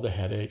solve the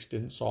headaches,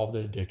 didn't solve the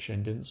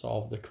addiction, didn't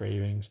solve the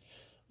cravings.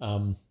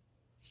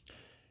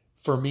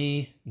 For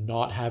me,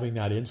 not having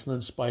that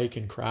insulin spike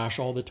and crash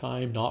all the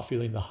time, not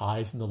feeling the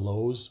highs and the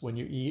lows when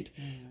you eat,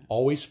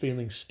 always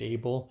feeling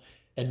stable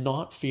and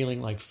not feeling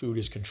like food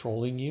is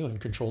controlling you and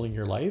controlling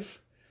your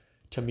life,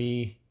 to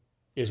me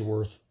is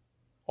worth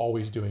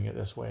always doing it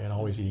this way and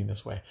always eating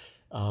this way.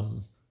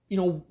 You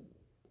know,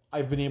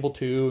 we've been able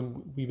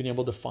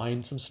to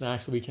find some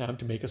snacks that we can have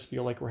to make us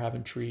feel like we're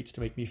having treats,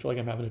 to make me feel like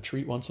I'm having a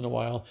treat once in a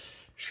while,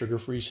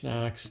 sugar-free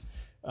snacks,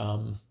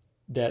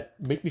 that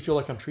make me feel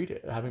like I'm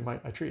having my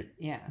treat.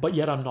 Yeah. But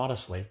yet I'm not a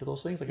slave to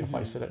those things. Like if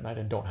I sit at night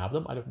and don't have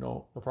them, I have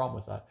no problem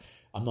with that.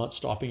 I'm not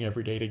stopping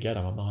every day to get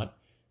them. I'm not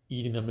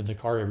eating them in the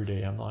car every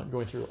day. I'm not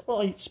going through,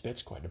 I eat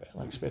spits quite a bit.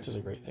 Like spits is a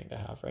great thing to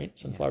have, right?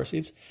 Sunflower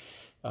seeds.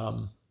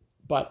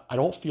 But I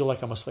don't feel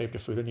like I'm a slave to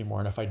food anymore.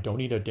 And if I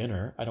don't eat a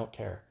dinner, I don't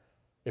care.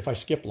 If I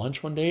skip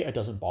lunch one day, it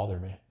doesn't bother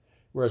me.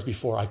 Whereas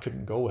before I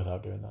couldn't go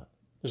without doing that.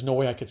 There's no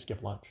way I could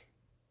skip lunch.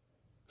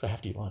 Because I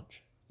have to eat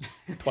lunch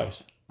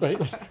twice, right?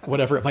 Like,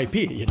 whatever it might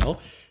be, you know?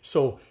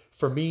 So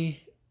for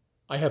me,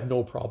 I have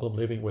no problem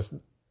living with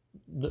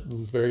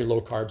very low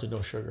carbs and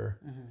no sugar,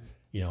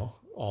 you know,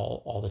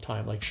 all the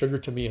time. Like sugar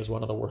to me is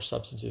one of the worst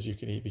substances you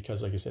can eat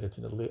because, like I said, it's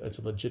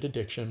a legit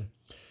addiction.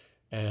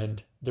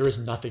 And there is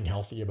nothing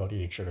healthy about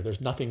eating sugar.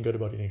 There's nothing good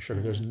about eating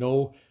sugar. There's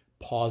no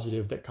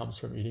positive that comes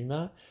from eating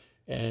that.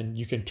 And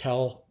you can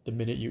tell the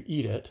minute you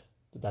eat it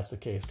that that's the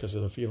case because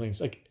of the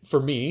feelings. Like for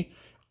me,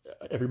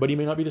 everybody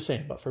may not be the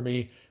same, but for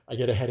me, I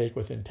get a headache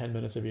within 10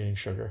 minutes of eating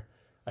sugar.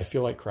 I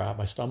feel like crap.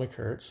 My stomach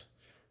hurts.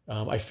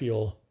 I just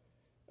feel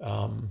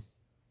down.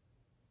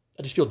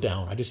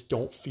 I just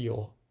don't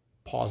feel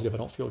positive. I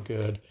don't feel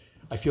good.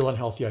 I feel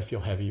unhealthy. I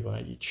feel heavy when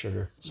I eat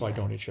sugar. So I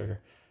don't eat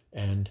sugar.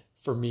 And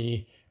for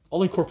me,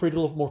 I'll incorporate a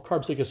little more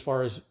carbs, like as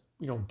far as,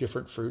 you know,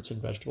 different fruits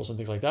and vegetables and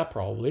things like that,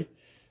 probably.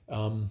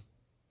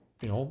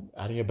 You know,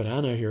 adding a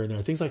banana here and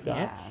there, things like that.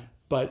 Yeah.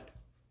 But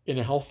in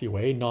a healthy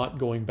way, not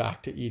going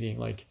back to eating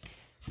like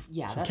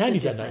some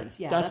candies at night.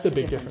 Yeah, that's the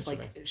big difference.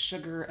 Like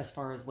sugar, as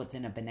far as what's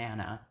in a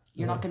banana,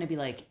 you're not going to be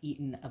like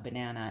eating a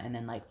banana and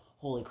then like,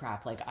 holy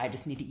crap, like I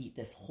just need to eat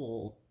this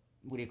whole,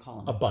 what do you call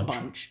them? A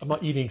bunch. I'm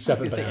not eating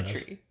 7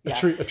 bananas.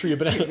 A tree of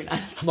bananas.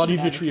 I'm not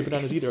eating a tree of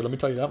bananas either. Let me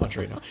tell you that much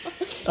right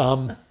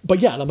now. But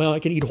yeah, I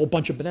can eat a whole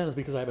bunch of bananas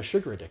because I have a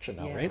sugar addiction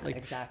now, right? Like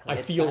exactly.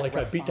 I feel like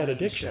I beat that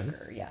addiction.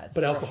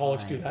 But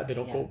alcoholics do that. They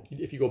don't go,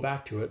 if you go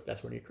back to it,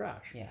 that's when you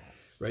crash. Yeah.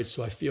 Right.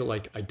 So I feel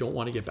like I don't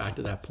want to get back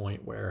to that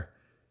point where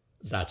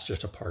that's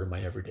just a part of my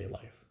everyday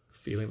life,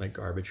 feeling like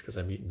garbage because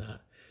I'm eating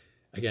that.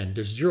 Again,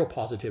 there's zero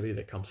positivity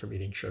that comes from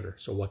eating sugar.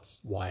 So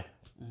why?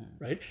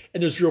 Right?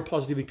 And there's zero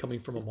positivity coming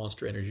from a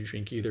Monster energy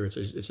drink either.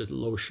 It's a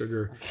low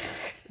sugar.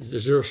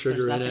 There's zero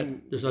sugar in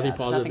it. There's nothing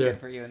positive there. Good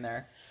for you in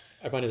there.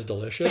 I find it's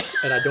delicious,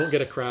 and I don't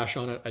get a crash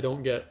on it. I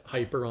don't get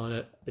hyper on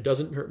it. It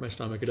doesn't hurt my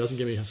stomach. It doesn't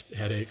give me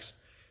headaches.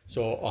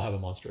 So I'll have a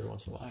Monster every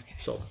once in a while. Okay.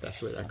 So that's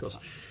the way that goes.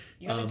 Fine.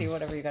 You gotta do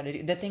whatever you gotta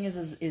do. The thing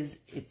is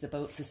it's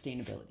about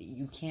sustainability.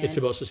 You can't. It's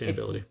about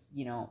sustainability.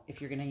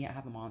 If you're gonna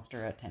have a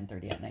Monster at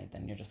 10:30 at night,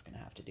 then you're just gonna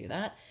have to do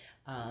that.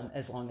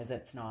 As long as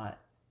it's not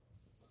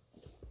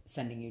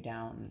sending you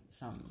down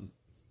some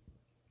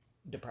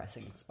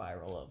depressing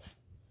spiral of.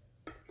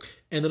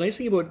 And the nice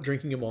thing about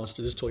drinking a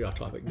Monster, this is totally off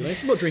topic. The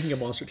nice thing about drinking a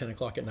Monster at 10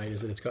 o'clock at night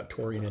is that it's got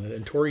taurine in it,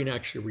 and taurine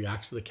actually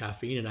reacts to the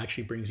caffeine and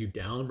actually brings you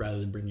down rather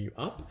than bringing you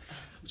up.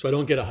 So I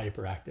don't get a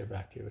hyperactive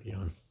activity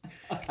on.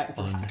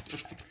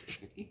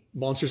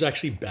 Monster's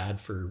actually bad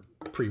for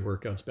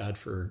pre-workouts, bad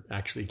for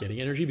actually getting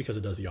energy because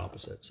it does the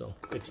opposite. So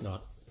it's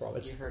not a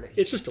problem.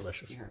 It's just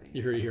delicious.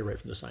 You heard it here right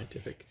from the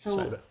scientific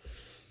side of it.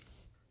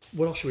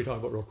 What else should we talk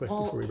about real quick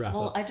before we wrap up?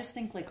 Well, I just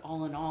think like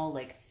all in all,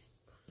 like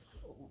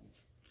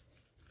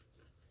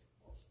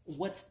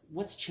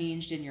what's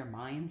changed in your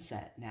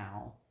mindset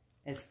now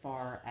as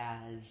far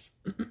as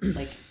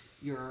like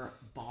your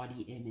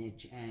body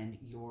image and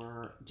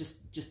your just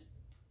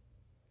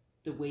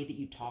the way that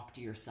you talk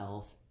to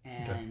yourself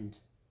and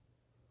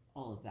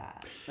all of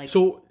that. Like,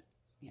 so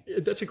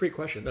that's a great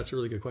question. That's a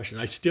really good question.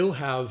 I still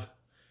have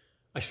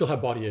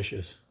body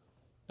issues.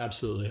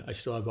 Absolutely. I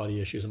still have body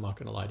issues. I'm not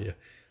going to lie to you.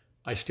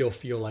 I still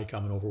feel like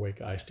I'm an overweight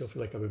guy. I still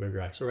feel like I'm a bigger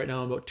guy. So right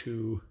now I'm about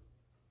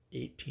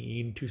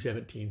 218,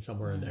 217,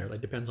 somewhere in there. Like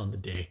depends on the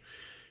day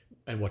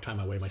and what time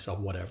I weigh myself,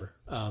 whatever.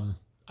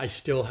 I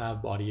still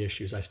have body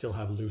issues. I still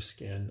have loose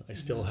skin. I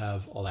still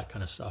have all that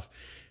kind of stuff.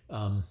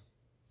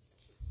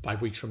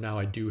 5 weeks from now,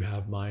 I do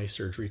have my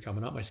surgery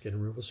coming up, my skin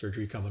removal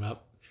surgery coming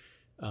up.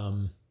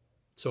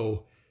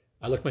 So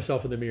I look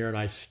myself in the mirror and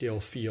I still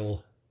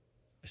feel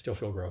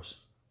gross.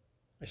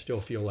 I still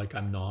feel like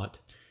I'm not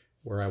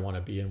where I want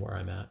to be and where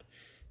I'm at.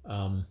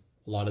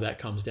 A lot of that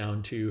comes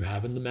down to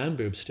having the man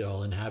boob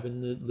still and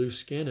having the loose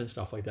skin and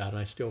stuff like that. And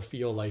I still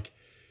feel like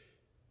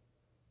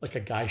a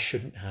guy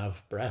shouldn't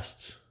have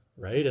breasts,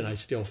 right? And I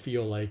still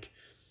feel like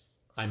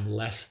I'm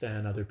less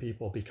than other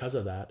people because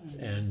of that.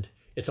 Mm-hmm. And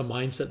it's a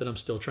mindset that I'm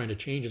still trying to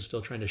change and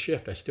still trying to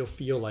shift. I still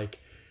feel like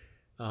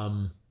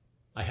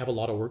I have a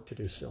lot of work to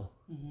do still.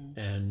 Mm-hmm.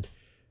 And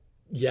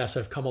yes,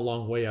 I've come a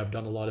long way. I've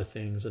done a lot of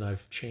things and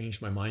I've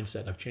changed my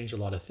mindset. I've changed a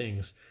lot of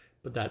things,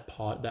 but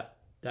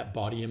that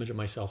body image of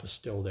myself is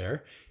still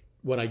there.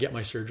 When I get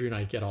my surgery and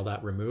I get all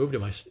that removed,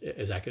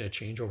 is that going to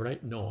change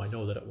overnight? No, I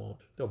know that it won't.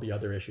 There'll be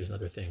other issues and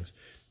other things,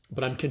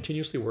 but I'm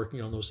continuously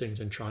working on those things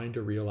and trying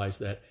to realize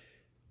that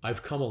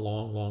I've come a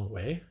long, long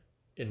way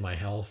in my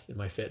health, in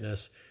my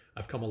fitness.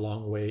 I've come a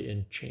long way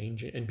in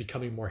change and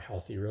becoming more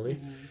healthy, really.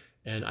 Mm-hmm.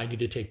 And I need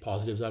to take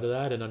positives out of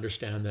that and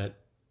understand that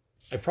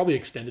I probably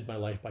extended my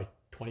life by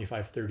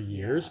 25, 30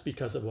 years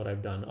because of what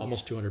I've done,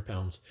 almost 200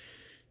 pounds.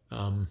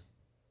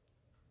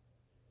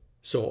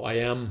 So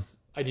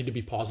I need to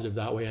be positive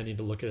that way. I need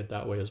to look at it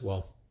that way as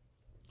well.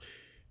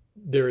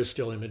 There is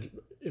still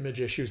image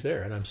issues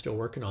there, and I'm still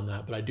working on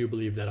that. But I do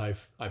believe that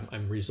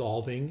I'm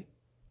resolving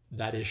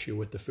that issue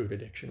with the food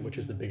addiction, mm-hmm. which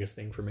is the biggest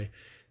thing for me.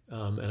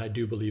 And I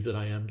do believe that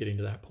I am getting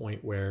to that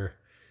point where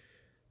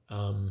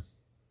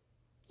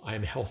I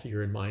am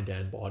healthier in mind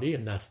and body,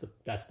 and that's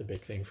the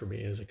big thing for me,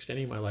 is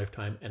extending my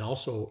lifetime and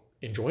also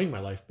enjoying my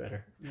life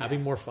better,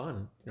 having more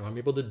fun. I'm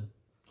able to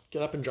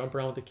get up and jump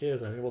around with the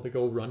kids. I'm able to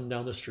go run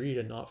down the street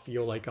and not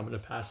feel like I'm going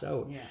to pass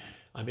out. Yeah.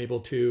 I'm able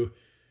to,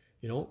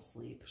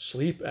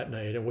 sleep at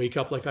night and wake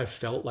up like I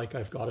felt like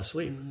I've got to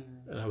sleep.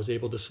 Mm-hmm. And I was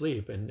able to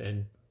sleep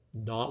and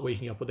not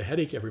waking up with a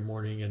headache every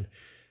morning. And,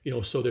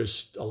 so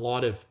there's a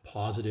lot of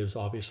positives,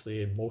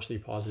 obviously, and mostly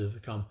positive to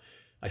come.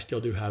 I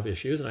still do have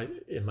issues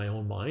in my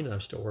own mind, and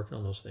I'm still working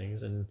on those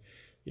things. And,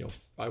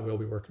 I will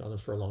be working on them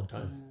for a long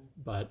time. Mm-hmm.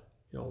 But,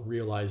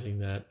 realizing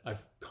that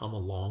I've come a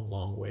long,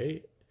 long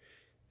way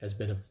has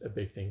been a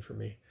big thing for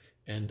me.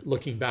 And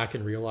looking back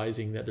and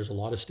realizing that there's a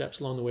lot of steps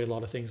along the way, a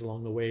lot of things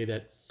along the way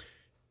that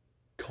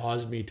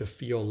caused me to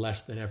feel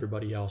less than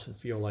everybody else and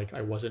feel like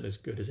I wasn't as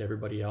good as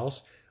everybody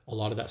else. A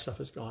lot of that stuff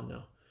is gone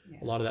now. Yeah.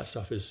 A lot of that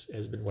stuff has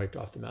been wiped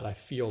off the mat. I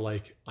feel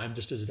like I'm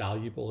just as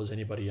valuable as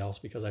anybody else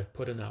because I've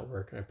put in that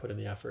work and I've put in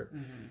the effort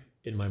mm-hmm.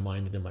 in my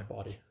mind and in my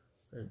body.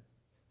 Right?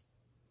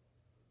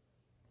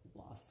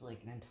 Lost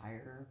like an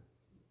entire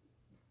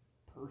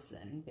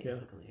person,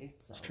 basically. Yeah,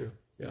 so it's true.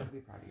 You have to be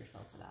proud of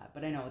yourself for that.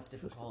 But I know it's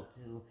difficult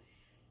to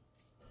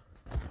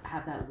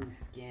have that loose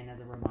skin as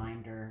a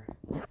reminder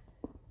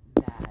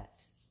that,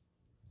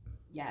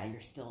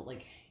 you're still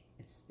like,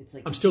 it's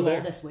like I'm still there.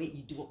 All this weight,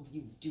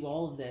 you do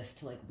all of this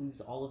to like lose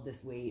all of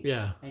this weight.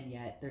 Yeah. And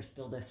yet there's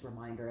still this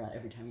reminder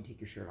every time you take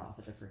your shirt off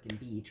at the freaking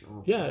beach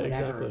or whatever,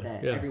 exactly.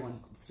 that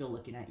everyone's still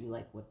looking at you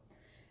like what.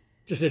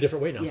 Just in a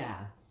different way now. Yeah.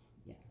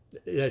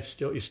 Yeah.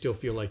 You still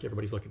feel like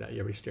everybody's looking at you,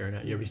 everybody's staring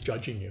at you, everybody's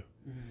judging you.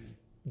 Mm-hmm.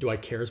 Do I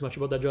care as much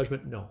about that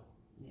judgment? No.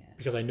 Yeah.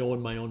 Because I know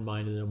in my own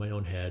mind and in my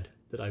own head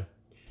that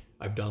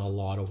I've done a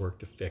lot of work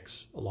to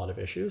fix a lot of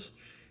issues.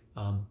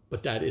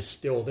 But that is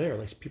still there.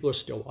 Like people are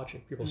still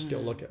watching. People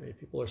still look at me.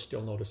 People are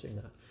still noticing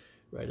that,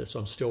 right? And so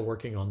I'm still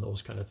working on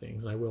those kind of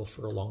things, and I will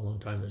for a long, long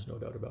time. There's no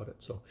doubt about it.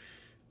 So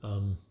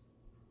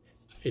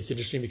it's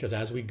interesting because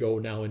as we go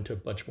now into a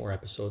bunch more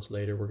episodes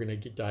later, we're going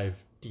to dive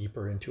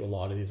deeper into a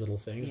lot of these little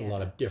things, a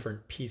lot of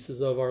different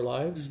pieces of our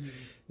lives. Mm-hmm.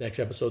 Next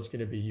episode's going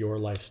to be your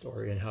life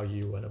story and how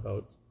you went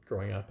about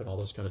growing up and all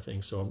those kind of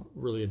things. So I'm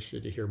really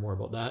interested to hear more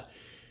about that.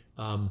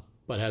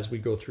 But as we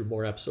go through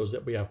more episodes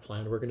that we have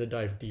planned, we're going to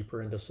dive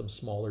deeper into some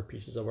smaller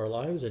pieces of our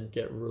lives and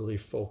get really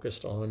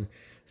focused on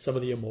some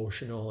of the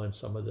emotional and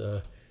some of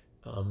the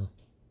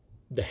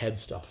head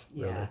stuff,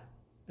 really,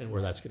 and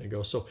where that's going to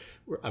go. So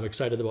I'm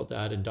excited about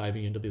that and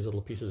diving into these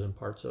little pieces and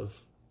parts of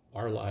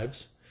our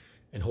lives.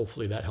 And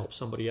hopefully that helps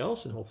somebody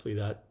else, and hopefully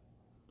that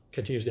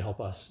continues to help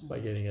us by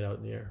getting it out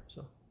in the air.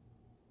 So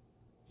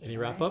any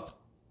wrap up?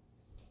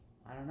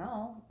 I don't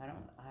know.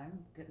 I'm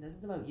good. This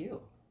is about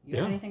you. You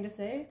have anything to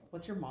say?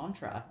 What's your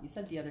mantra? You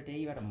said the other day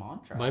you had a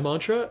mantra. My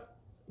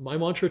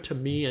mantra to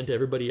me and to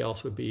everybody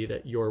else would be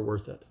that you're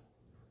worth it.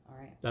 All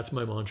right. That's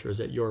my mantra, is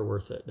that you're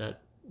worth it.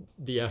 That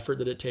the effort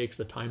that it takes,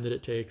 the time that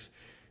it takes,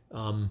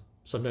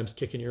 sometimes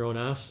kicking your own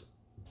ass,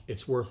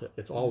 it's worth it.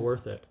 It's all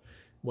worth it.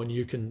 When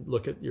you can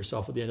look at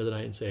yourself at the end of the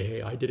night and say,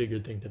 hey, I did a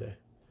good thing today.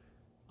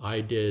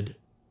 I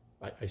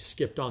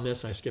skipped on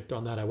this, I skipped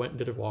on that. I went and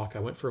did a walk. I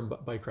went for a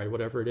bike ride,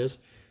 whatever it is.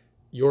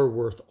 You're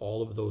worth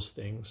all of those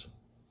things.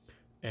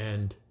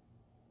 And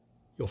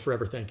you'll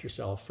forever thank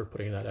yourself for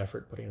putting in that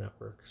effort, putting in that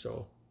work.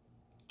 So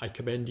I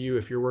commend you.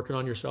 If you're working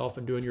on yourself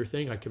and doing your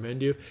thing, I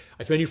commend you.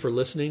 I commend you for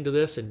listening to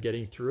this and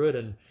getting through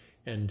it.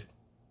 And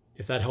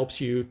if that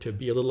helps you to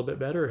be a little bit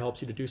better, it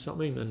helps you to do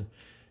something, then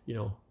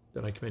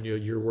I commend you.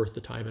 You're worth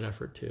the time and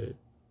effort to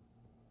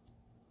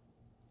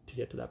to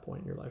get to that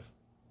point in your life.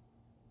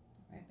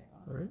 Right, big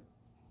All right.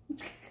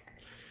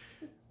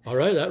 All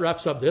right, that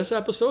wraps up this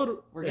episode.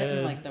 We're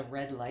getting like the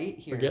red light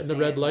here. We're getting the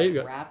red light.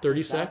 Like, we got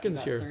 30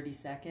 seconds here. 30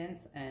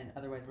 seconds, and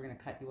otherwise we're going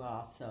to cut you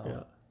off. So,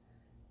 yeah.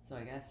 So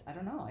I guess, I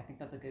don't know. I think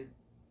that's a good...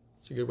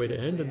 It's a good way to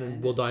end, and then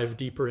we'll dive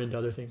deeper into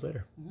other things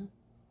later. Mm-hmm.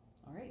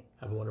 All right.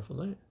 Have a wonderful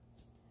night.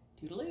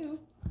 Toodaloo.